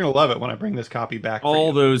 Yeah. You're going to love it when I bring this copy back.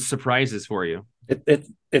 All those surprises for you.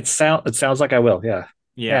 It sounds like I will.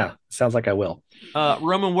 Yeah. Sounds like I will.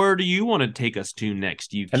 Roman, where do you want to take us to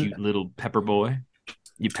next? You cute little pepper boy,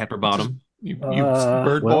 you pepper bottom, you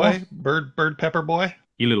bird boy, bird pepper boy.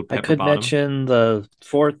 You little pepper I could bottom. mention the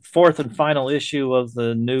fourth and final issue of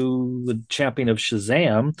the new Champion of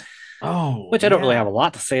Shazam. Oh, which I don't really have a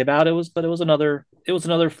lot to say about. It was another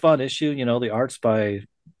fun issue. The art's by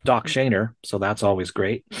Doc Shaner, so that's always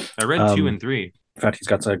great. I read 2 and 3. In fact, he's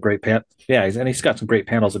got some great he's got some great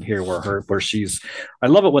panels in here where she's. I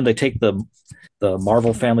love it when they take the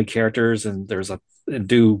Marvel family characters and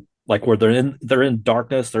do like where they're in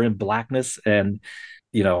darkness, they're in blackness, and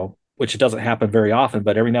which it doesn't happen very often,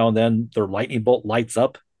 but every now and then their lightning bolt lights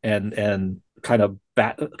up and kind of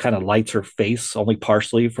lights her face only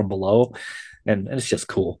partially from below, and it's just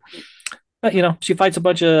cool. But she fights a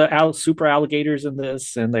bunch of super alligators in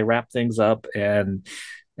this, and they wrap things up, and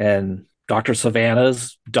Dr.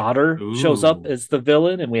 Savannah's daughter shows up as the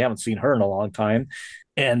villain, and we haven't seen her in a long time.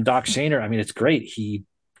 And Doc Shaner, I mean, it's great. He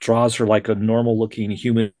draws her like a normal looking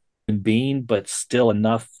human being, but still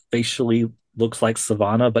enough facially looks like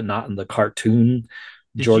Savannah, but not in the cartoon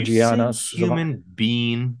Georgiana. Human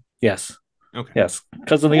being. Yes. Okay. Yes.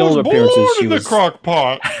 Because in the older appearances, she was the crock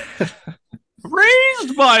pot.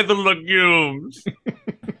 Raised by the legumes.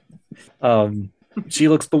 She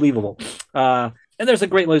looks believable. And there's a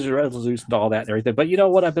great resolution to all that and everything. But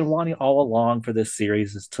what I've been wanting all along for this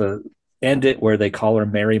series is to end it where they call her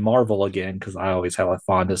Mary Marvel again, because I always have a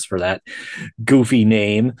fondness for that goofy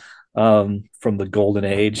name from the Golden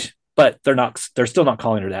Age. But they're still not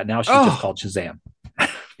calling her that. Now she's just called Shazam.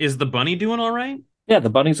 Is the bunny doing all right? Yeah,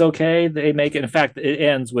 the bunny's okay. They make it. In fact, it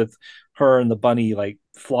ends with her and the bunny like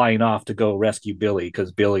flying off to go rescue Billy,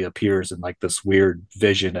 because Billy appears in like this weird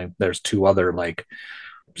vision, and there's 2 other like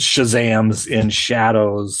Shazams in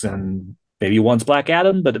shadows, and maybe one's Black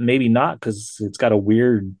Adam, but maybe not, because it's got a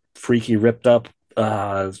weird, freaky, ripped up,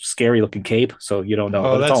 scary looking cape. So you don't know.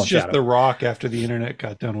 Oh, but that's it's all just shadow. The Rock after the internet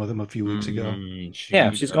got done with him a few weeks ago.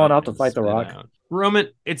 Yeah, she's going out to fight the Rock. Roman,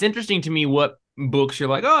 it's interesting to me what books you're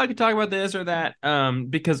like, I could talk about this or that,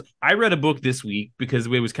 because I read a book this week because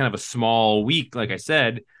it was kind of a small week, like I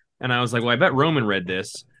said, and I was like, well, I bet Roman read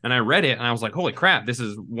this, and I read it, and I was like, holy crap, this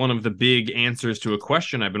is one of the big answers to a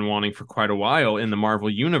question I've been wanting for quite a while in the Marvel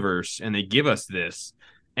universe, and they give us this,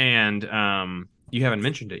 and you haven't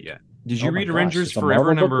mentioned it yet. Did you read Avengers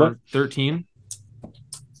Forever number 13?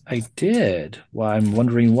 I did. Well, I'm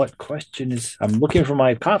wondering what question is. I'm looking for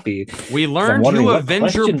my copy. We learned who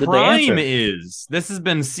Avenger Prime is. This has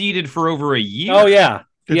been seeded for over a year. Oh yeah,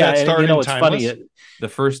 Did that start in it's Timeless? funny. The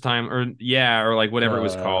first time, or like whatever it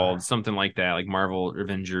was called, something like that, like Marvel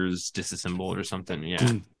Avengers Disassembled or something.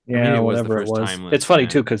 Yeah, yeah, whatever it was. It's funny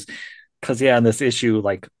too, because in this issue,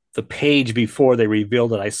 like the page before they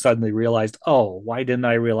revealed it, I suddenly realized, why didn't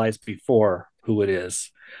I realize before who it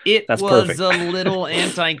is? It That's was perfect. a little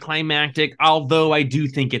anticlimactic, although I do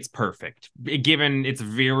think it's perfect, given its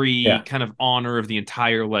very Yeah. kind of honor of the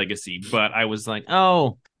entire legacy. But I was like,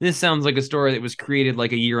 oh, this sounds like a story that was created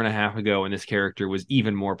like a year and a half ago, and this character was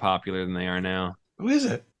even more popular than they are now. Who is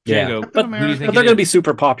it? Yeah. Django, Captain who do you America. think But they're it going to be is?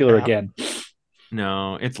 super popular Yeah. again.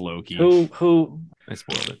 No, it's Loki. Who? I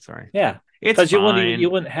spoiled it. Sorry. Yeah. It's Because fine. you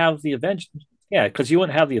wouldn't have the Avengers. Yeah, because you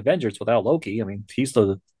wouldn't have the Avengers without Loki. I mean, he's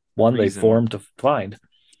the one they Reason. formed to find.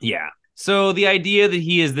 Yeah. So the idea that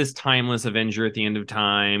he is this timeless Avenger at the end of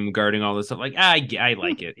time, guarding all this stuff, like I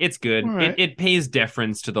like it. It's good. All right. It pays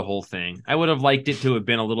deference to the whole thing. I would have liked it to have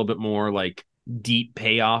been a little bit more like deep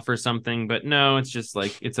payoff or something, but no, it's just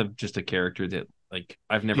like it's just a character that like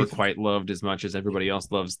I've never quite loved as much as everybody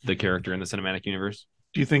else loves the character in the cinematic universe.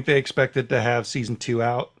 Do you think they expected to have season 2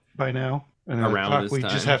 out by now? And they're like, Around "Fuck, this we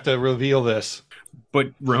time. just have to reveal this."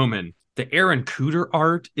 But Roman, the Aaron Cooter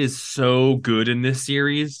art is so good in this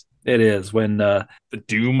series. It is when The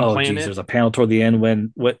Doom planet. geez, there's a panel toward the end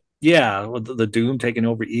when with the Doom taking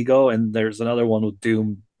over Ego, and there's another one with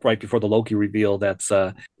Doom right before the Loki reveal. That's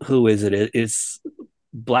who is it? It's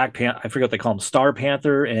Black Panther. I forget what they call him. Star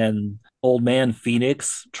Panther and Old Man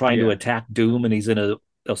Phoenix trying to Yeah. attack Doom, and he's in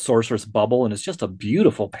a sorceress bubble, and it's just a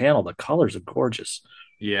beautiful panel. The colors are gorgeous.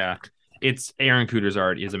 Yeah. It's Aaron Cooter's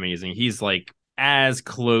art is amazing. He's like as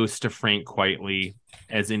close to Frank Quitely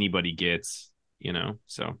as anybody gets, you know.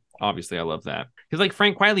 So obviously I love that. He's like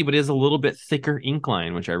Frank Quitely, but is a little bit thicker ink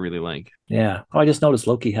line, which I really like. Yeah. Oh, I just noticed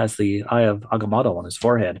Loki has the Eye of Agamotto on his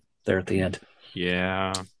forehead there at the end.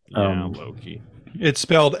 Yeah. Loki. It's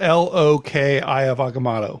spelled Loki, Eye of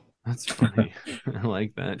Agamotto. That's funny. I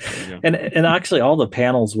like that. And actually all the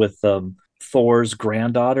panels with Thor's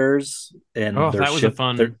granddaughters and Oh, their that was ship, a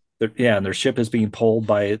fun. and their ship is being pulled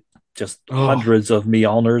by just hundreds of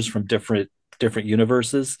Mjolnirs from different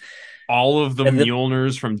universes. All of the And then-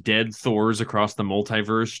 Mjolnirs from dead Thors across the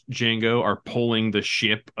multiverse, Django, are pulling the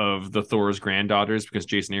ship of the Thor's granddaughters because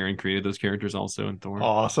Jason Aaron created those characters also in Thor.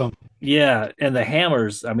 Awesome. Yeah, and the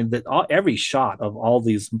hammers. I mean, every shot of all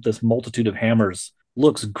this multitude of hammers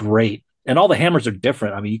looks great, and all the hammers are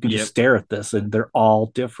different. I mean, you can just stare at this, and they're all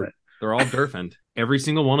different. They're all different. Every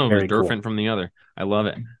single one of them Very is different from the other. I love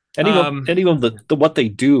it. And even the what they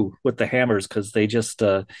do with the hammers, because they just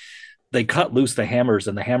they cut loose the hammers,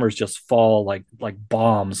 and the hammers just fall like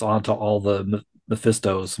bombs onto all the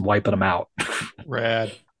Mephistos, wiping them out.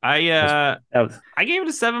 Rad. I gave it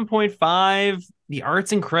a 7.5. The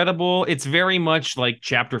art's incredible. It's very much like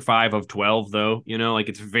chapter 5 of 12, though. You know, like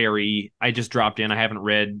it's very. I just dropped in. I haven't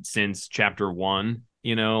read since chapter 1.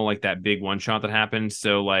 You know, like that big one shot that happened.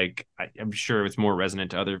 So, like, I'm sure it's more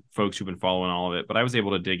resonant to other folks who've been following all of it. But I was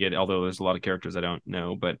able to dig it, although there's a lot of characters I don't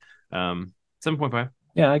know. But 7.5.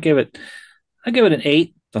 Yeah, I give it an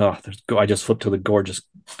 8. Oh, I just flipped to the gorgeous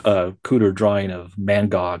Cooter drawing of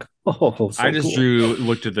Mangog. Oh, so I just cool.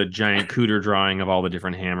 looked at the giant Cooter drawing of all the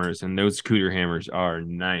different hammers, and those Cooter hammers are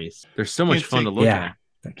nice. They're so much fun to look at.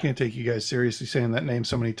 I can't take you guys seriously saying that name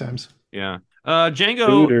so many times. Yeah. Django.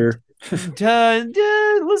 Cooter.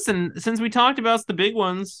 Listen, since we talked about the big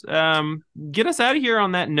ones, get us out of here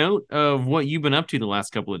on that note of what you've been up to the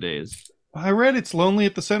last couple of days. I read It's Lonely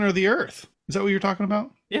at the Center of the Earth. Is that what you're talking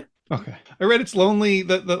about? Yeah. Okay. I read It's Lonely,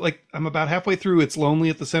 I'm about halfway through It's Lonely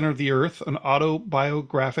at the Center of the Earth, an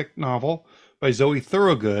autobiographic novel by Zoe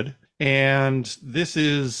Thorogood. And this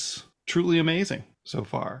is truly amazing so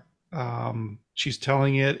far. She's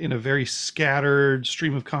telling it in a very scattered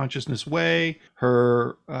stream of consciousness way.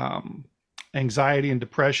 Her anxiety and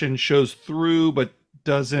depression shows through, but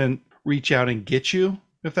doesn't reach out and get you,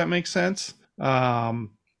 if that makes sense.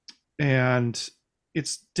 And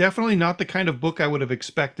it's definitely not the kind of book I would have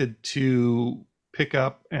expected to pick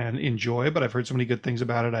up and enjoy, but I've heard so many good things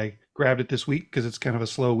about it. I grabbed it this week because it's kind of a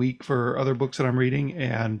slow week for other books that I'm reading,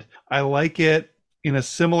 and I like it in a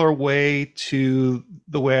similar way to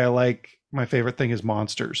the way I like My Favorite Thing is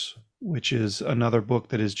Monsters, which is another book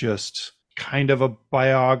that is just kind of a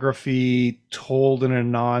biography told in a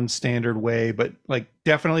non-standard way, but like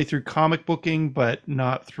definitely through comic booking, but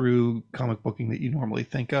not through comic booking that you normally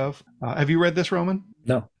think of. Have you read this, Roman?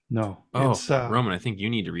 No. Oh, Roman, I think you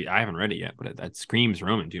need to read. I haven't read it yet, but that screams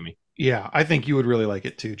Roman to me. Yeah, I think you would really like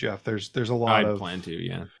it too, Jeff. There's a lot I'd plan to,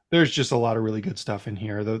 yeah. There's just a lot of really good stuff in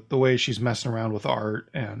here. The way she's messing around with art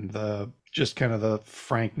and the just kind of the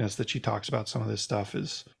frankness that she talks about some of this stuff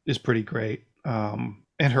is pretty great.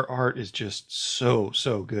 And her art is just so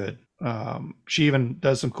good. She even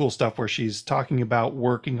does some cool stuff where she's talking about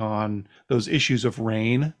working on those issues of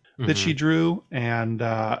Rain that she drew, and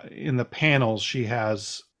in the panels she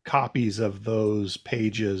has copies of those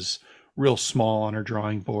pages real small on her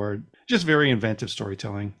drawing board. just very inventive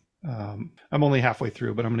storytelling. I'm only halfway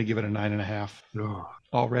through, but I'm going to give it a 9.5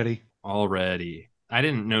 already. Already. I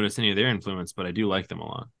didn't notice any of their influence, but I do like them a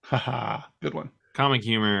lot. Haha, good one. Comic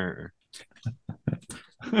humor.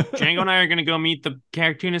 Django and I are going to go meet the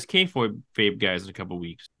cartoonist kayfabe guys in a couple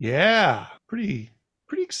weeks. Yeah, pretty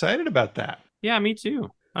excited about that. Yeah, me too.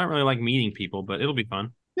 I don't really like meeting people, but it'll be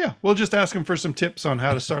fun. Yeah, we'll just ask them for some tips on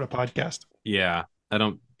how to start a podcast. Yeah, I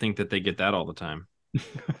don't think that they get that all the time.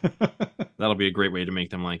 That'll be a great way to make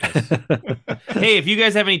them like us. Hey, if you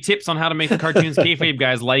guys have any tips on how to make the cartoons kayfabe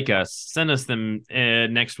guys like us, send us them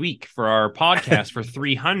next week for our podcast for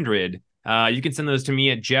 300. You can send those to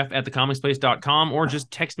me at jeff@thecomicsplace.com or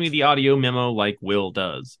just text me the audio memo like Will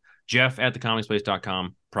does.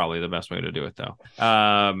 jeff@thecomicsplace.com. Probably the best way to do it, though.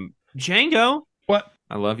 Django. What?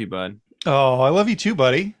 I love you, bud. Oh, I love you too,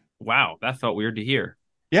 buddy. Wow, that felt weird to hear.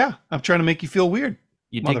 Yeah, I'm trying to make you feel weird.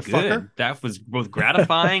 You did good. That was both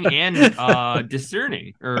gratifying and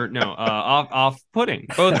discerning, or no, off-putting.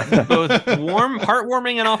 Both warm,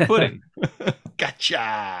 heartwarming, and off-putting.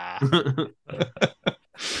 Gotcha.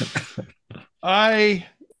 My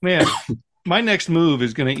next move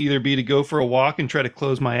is going to either be to go for a walk and try to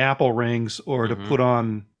close my apple rings, or to put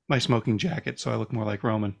on my smoking jacket so I look more like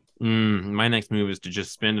Roman. My next move is to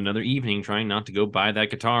just spend another evening trying not to go buy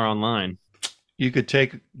that guitar online. You could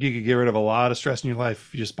get rid of a lot of stress in your life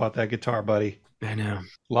if you just bought that guitar, buddy. I know.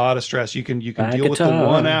 A lot of stress. You can deal with the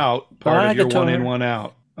one out part of your one in, one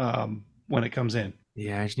out when it comes in.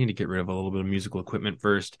 Yeah, I just need to get rid of a little bit of musical equipment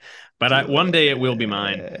first. But one day it will be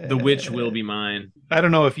mine. The Witch will be mine. I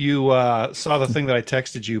don't know if you saw the thing that I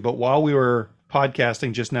texted you, but while we were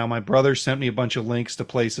podcasting just now, my brother sent me a bunch of links to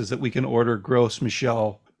places that we can order Gros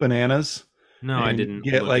Michel bananas. No, I didn't.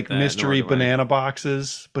 Get like mystery banana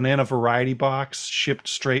boxes, banana variety box shipped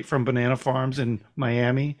straight from banana farms in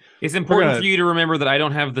Miami. It's important for you to remember that I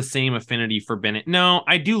don't have the same affinity for banana. No,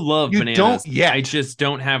 I do love bananas. Don't yet. I just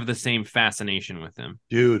don't have the same fascination with them.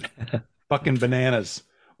 Dude, fucking bananas.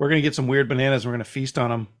 We're going to get some weird bananas. We're going to feast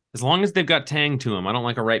on them. As long as they've got tang to them. I don't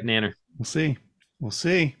like a ripe banana. We'll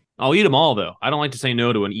see. I'll eat them all, though. I don't like to say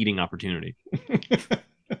no to an eating opportunity.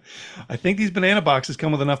 I think these banana boxes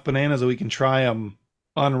come with enough bananas that we can try them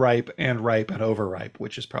unripe and ripe and overripe,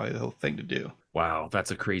 which is probably the thing to do. Wow,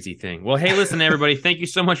 that's a crazy thing. Well, hey, listen, everybody, thank you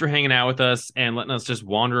so much for hanging out with us and letting us just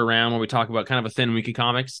wander around when we talk about kind of a thin week of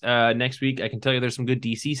comics. Next week, I can tell you there's some good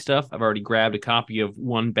DC stuff. I've already grabbed a copy of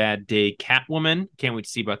One Bad Day Catwoman. Can't wait to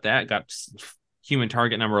see about that. Got Human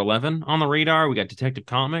Target number 11 on the radar. We got Detective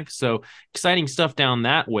Comics. So exciting stuff down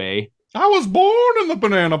that way. I was born in the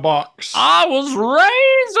banana box. I was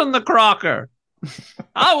raised in the crocker.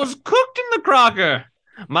 I was cooked in the crocker.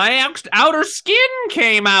 My outer skin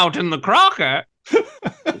came out in the crocker.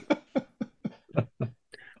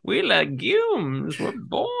 We legumes were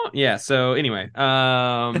born. Yeah, so anyway.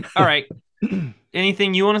 All right.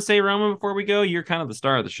 Anything you want to say, Roman, before we go? You're kind of the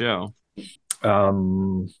star of the show.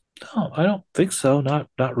 No, I don't think so. Not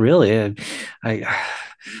really. I'm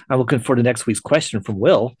looking for the next week's question from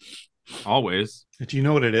Will. Always. Do you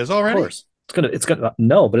know what it is already? Of course. It's gonna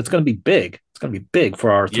no, but it's gonna be big. It's gonna be big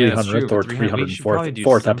for our 300th or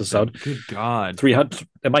 304th episode. Good God. 300.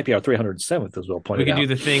 It might be our 307th, as Will pointed out. We could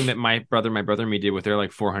do the thing that my brother and me did with their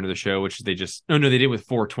like 400 the show, which they just they did with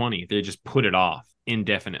 420. They just put it off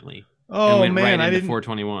indefinitely. Oh man, I didn't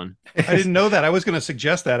 421. I didn't know that. I was going to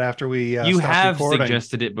suggest that after we. You have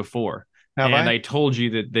suggested it before, and I told you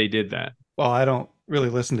that they did that. Well, I don't really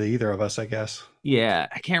listen to either of us, I guess. Yeah,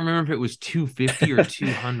 I can't remember if it was 250 or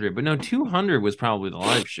 200, but no, 200 was probably the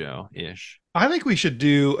live show ish. I think we should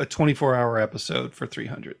do a 24-hour episode for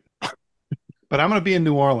 300. But I'm going to be in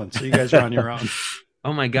New Orleans, so you guys are on your own.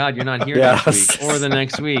 Oh my God, you're not here next week or the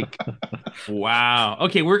next week. Wow.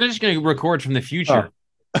 Okay, we're just going to record from the future.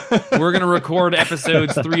 We're going to record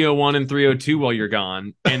episodes 301 and 302 while you're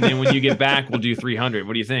gone. And then when you get back, we'll do 300.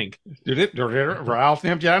 What do you think? I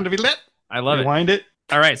love it. Rewind it.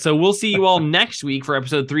 All right, so we'll see you all next week for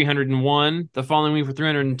episode 301, the following week for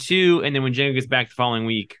 302, and then when Django gets back the following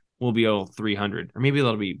week, we'll be all 300. Or maybe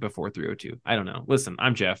that'll be before 302. I don't know. Listen,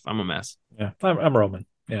 I'm Jeff. I'm a mess. Yeah, I'm Roman.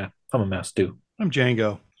 Yeah, I'm a mess too. I'm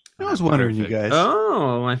Django. I was wondering, you guys.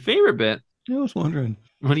 Oh, my favorite bit. I was wondering.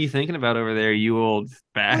 What are you thinking about over there, you old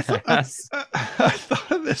badass? I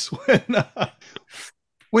thought of this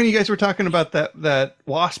when you guys were talking about that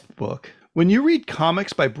Wasp book. When you read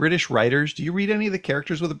comics by British writers, do you read any of the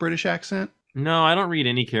characters with a British accent? No, I don't read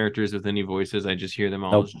any characers with any voices. I just hear them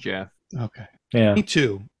all as Jeff. Okay. Yeah. Me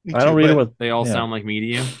too. I don't read it with... They all sound like me to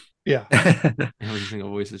you? Yeah. Every single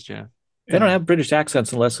voice is Jeff. They don't have British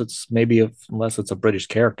accents unless it's a British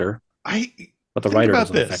character. But the writer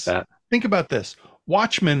doesn't affect that. Think about this.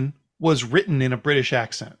 Watchmen was written in a British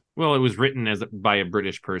accent. Well, it was written by a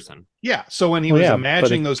British person. Yeah. So when he was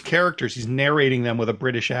imagining those characters, he's narrating them with a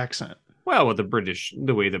British accent. Well, with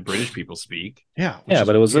the way the British people speak. Yeah. Yeah,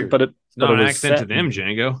 but it was it's not an accent to them,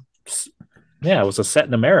 Django. Yeah, it was set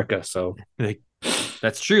in America, so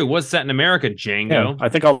that's true. It was set in America, Django. Yeah, I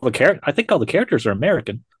think all the characters are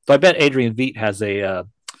American. So I bet Adrian Veidt has a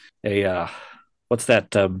what's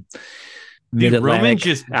that? Roman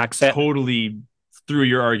just accent. Totally threw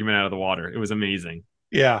your argument out of the water. It was amazing.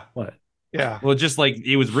 Yeah. What? Yeah. Well, just like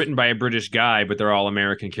it was written by a British guy, but they're all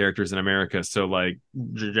American characters in America. So like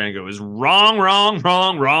Django is wrong.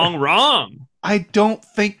 I don't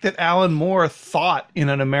think that Alan Moore thought in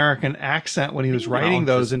an American accent when he was writing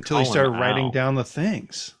those until he started writing down the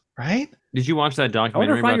things, right? Did you watch that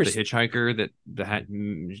documentary about the hitchhiker,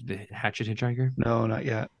 the Hatchet hitchhiker? No, not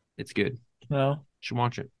yet. It's good. No, you should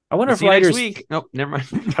watch it. I wonder if writers. Next week. Nope, never mind.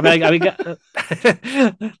 I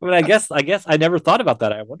guess I never thought about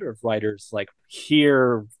that. I wonder if writers like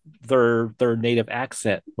hear their native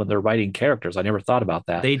accent when they're writing characters. I never thought about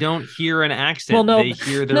that. They don't hear an accent. Well, no, they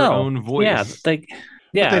hear their own voice. Yeah,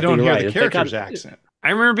 but they don't hear the character's accent. I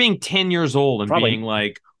remember being 10 years old and being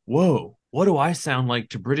like, "Whoa, what do I sound like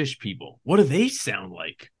to British people? What do they sound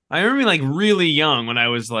like?" I remember being like really young when I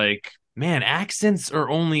was like, man, accents are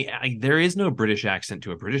only there is no British accent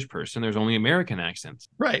to a British person. There's only American accents.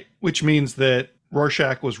 Right. Which means that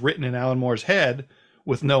Rorschach was written in Alan Moore's head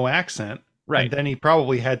with no accent. Right. And then he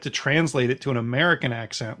probably had to translate it to an American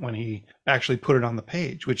accent when he actually put it on the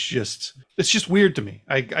page, which it's just weird to me.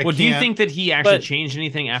 Do you think that he actually changed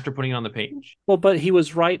anything after putting it on the page? Well, but he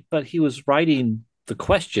was writing the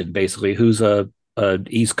question basically, who's a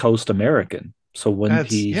East Coast American. So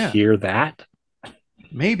wouldn't he hear that?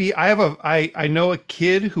 Maybe. I know a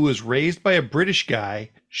kid who was raised by a British guy.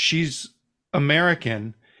 She's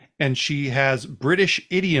American and she has British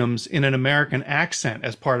idioms in an American accent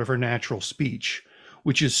as part of her natural speech,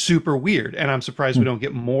 which is super weird. And I'm surprised we don't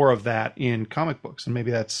get more of that in comic books. And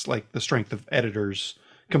maybe that's like the strength of editors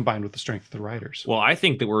combined with the strength of the writers. Well, I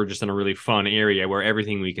think that we're just in a really fun area where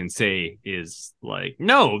everything we can say is like,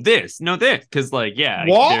 no, this. Because like, yeah.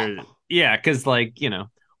 What? Yeah, because like,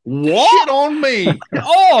 what? Shit on me.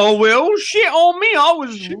 Oh, well, shit on me. I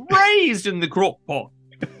was raised in the crock pot.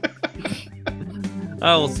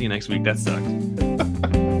 I'll see you next week. That sucked.